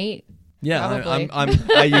 Nate. Yeah, Probably.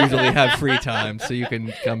 I usually have free time, so you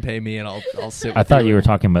can come pay me and I'll sit with I thought you were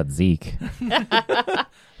talking about Zeke.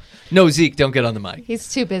 No, Zeke, don't get on the mic.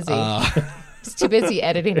 He's too busy. He's too busy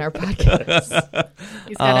editing our podcast.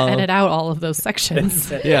 He's got to edit out all of those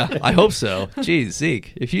sections. Yeah, I hope so. Jeez,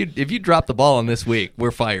 Zeke, if you drop the ball on this week,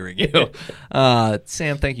 we're firing you.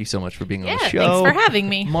 Sam, thank you so much for being on the Yeah, show. thanks for having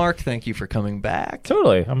me. Mark, thank you for coming back.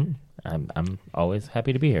 Totally. I'm always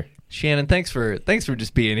happy to be here. Shannon, thanks for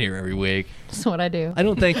just being here every week. That's what I do. I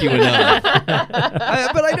don't thank you enough.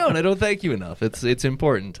 But I don't thank you enough. It's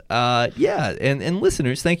important. Yeah, and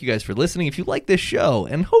listeners, thank you guys for listening. If you like this show,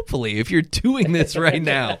 and hopefully if you're doing this right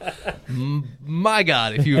now, my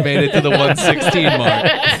God, if you've made it to the 116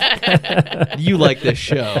 mark, you like this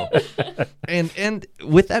show. And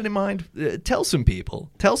with that in mind, tell some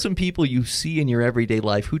people you see in your everyday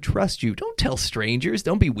life who trust you. Don't tell strangers.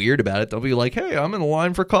 Don't be weird about it. Don't be like, hey, I'm in the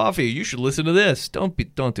line for coffee. You should listen to this. Don't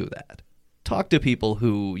do that. Talk to people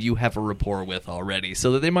who you have a rapport with already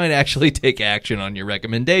so that they might actually take action on your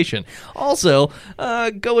recommendation. Also,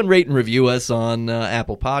 go and rate and review us on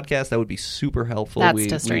Apple Podcasts. That would be super helpful. That's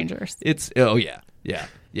to strangers.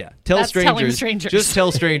 Yeah. Tell That's strangers. telling strangers. Just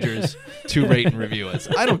tell strangers to rate and review us.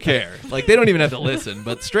 I don't care. Like, they don't even have to listen,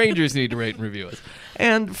 but strangers need to rate and review us.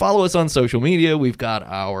 And follow us on social media. We've got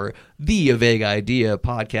our A Vague Idea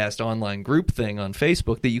podcast online group thing on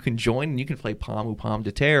Facebook that you can join, and you can play Pom ou Pom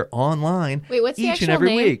de Terre online. Wait, what's the each actual and every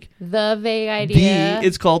name? week. The Vague Idea.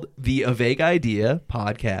 It's called the A Vague Idea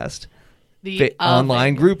podcast The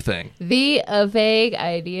online group thing. The A Vague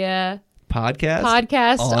Idea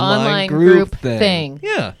Podcast online group thing.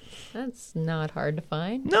 Yeah. That's not hard to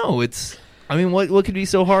find. No, it's... I mean, what could be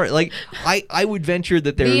so hard? Like, I would venture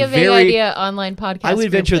that there The are A Vague very... Idea online podcast I would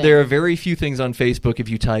group venture thing. there are very few things on Facebook if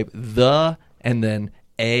you type the and then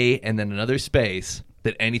a and then another space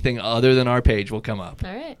that anything other than our page will come up.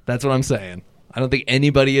 All right. That's what I'm saying. I don't think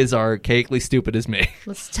anybody is archaically stupid as me.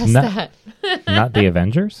 Let's test No. that. Not the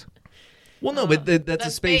Avengers? Well, no, but that's a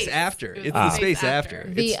space after. It's the space after.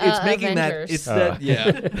 The, It's making Avengers. that. It's that.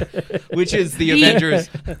 Yeah. Which is the Avengers.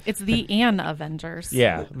 It's the An Avengers.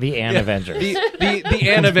 Yeah, the An Avengers. The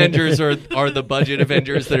An Avengers are the budget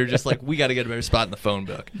Avengers that are just like, we got to get a better spot in the phone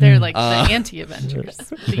book. They're like the anti-Avengers.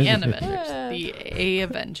 The An Avengers. The A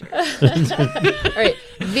Avengers. All right.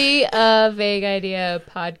 The Vague Idea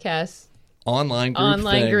podcast Online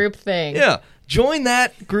online group thing. Yeah. Join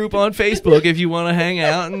that group on Facebook if you want to hang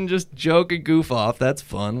out and just joke and goof off. That's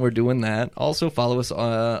fun. We're doing that. Also, follow us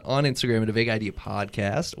on Instagram at A Vague Idea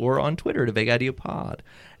Podcast or on Twitter at A Vague Idea Pod.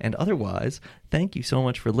 And otherwise, thank you so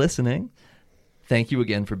much for listening. Thank you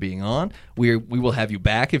again for being on. We will have you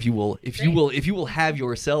back if you will have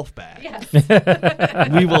yourself back. Yes.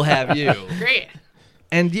 We will have you. Great.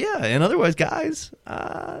 And yeah, and otherwise, guys,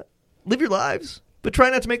 live your lives, but try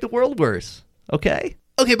not to make the world worse. Okay?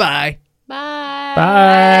 Okay, bye. Bye.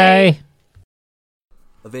 Bye.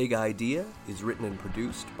 A Vague Idea is written and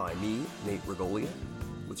produced by me, Nate Regolia,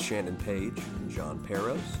 with Shannon Page and John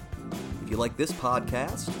Peros. If you like this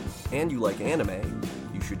podcast and you like anime,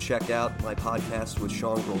 you should check out my podcast with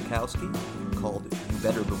Sean Grolkowski called You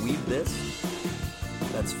Better Believe This.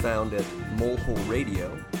 That's found at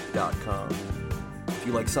moleholeradio.com. If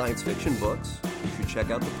you like science fiction books, you should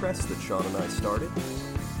check out the press that Sean and I started.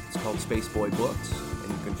 It's called Spaceboy Books,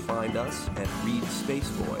 and you can find us at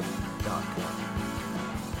readspaceboy.com.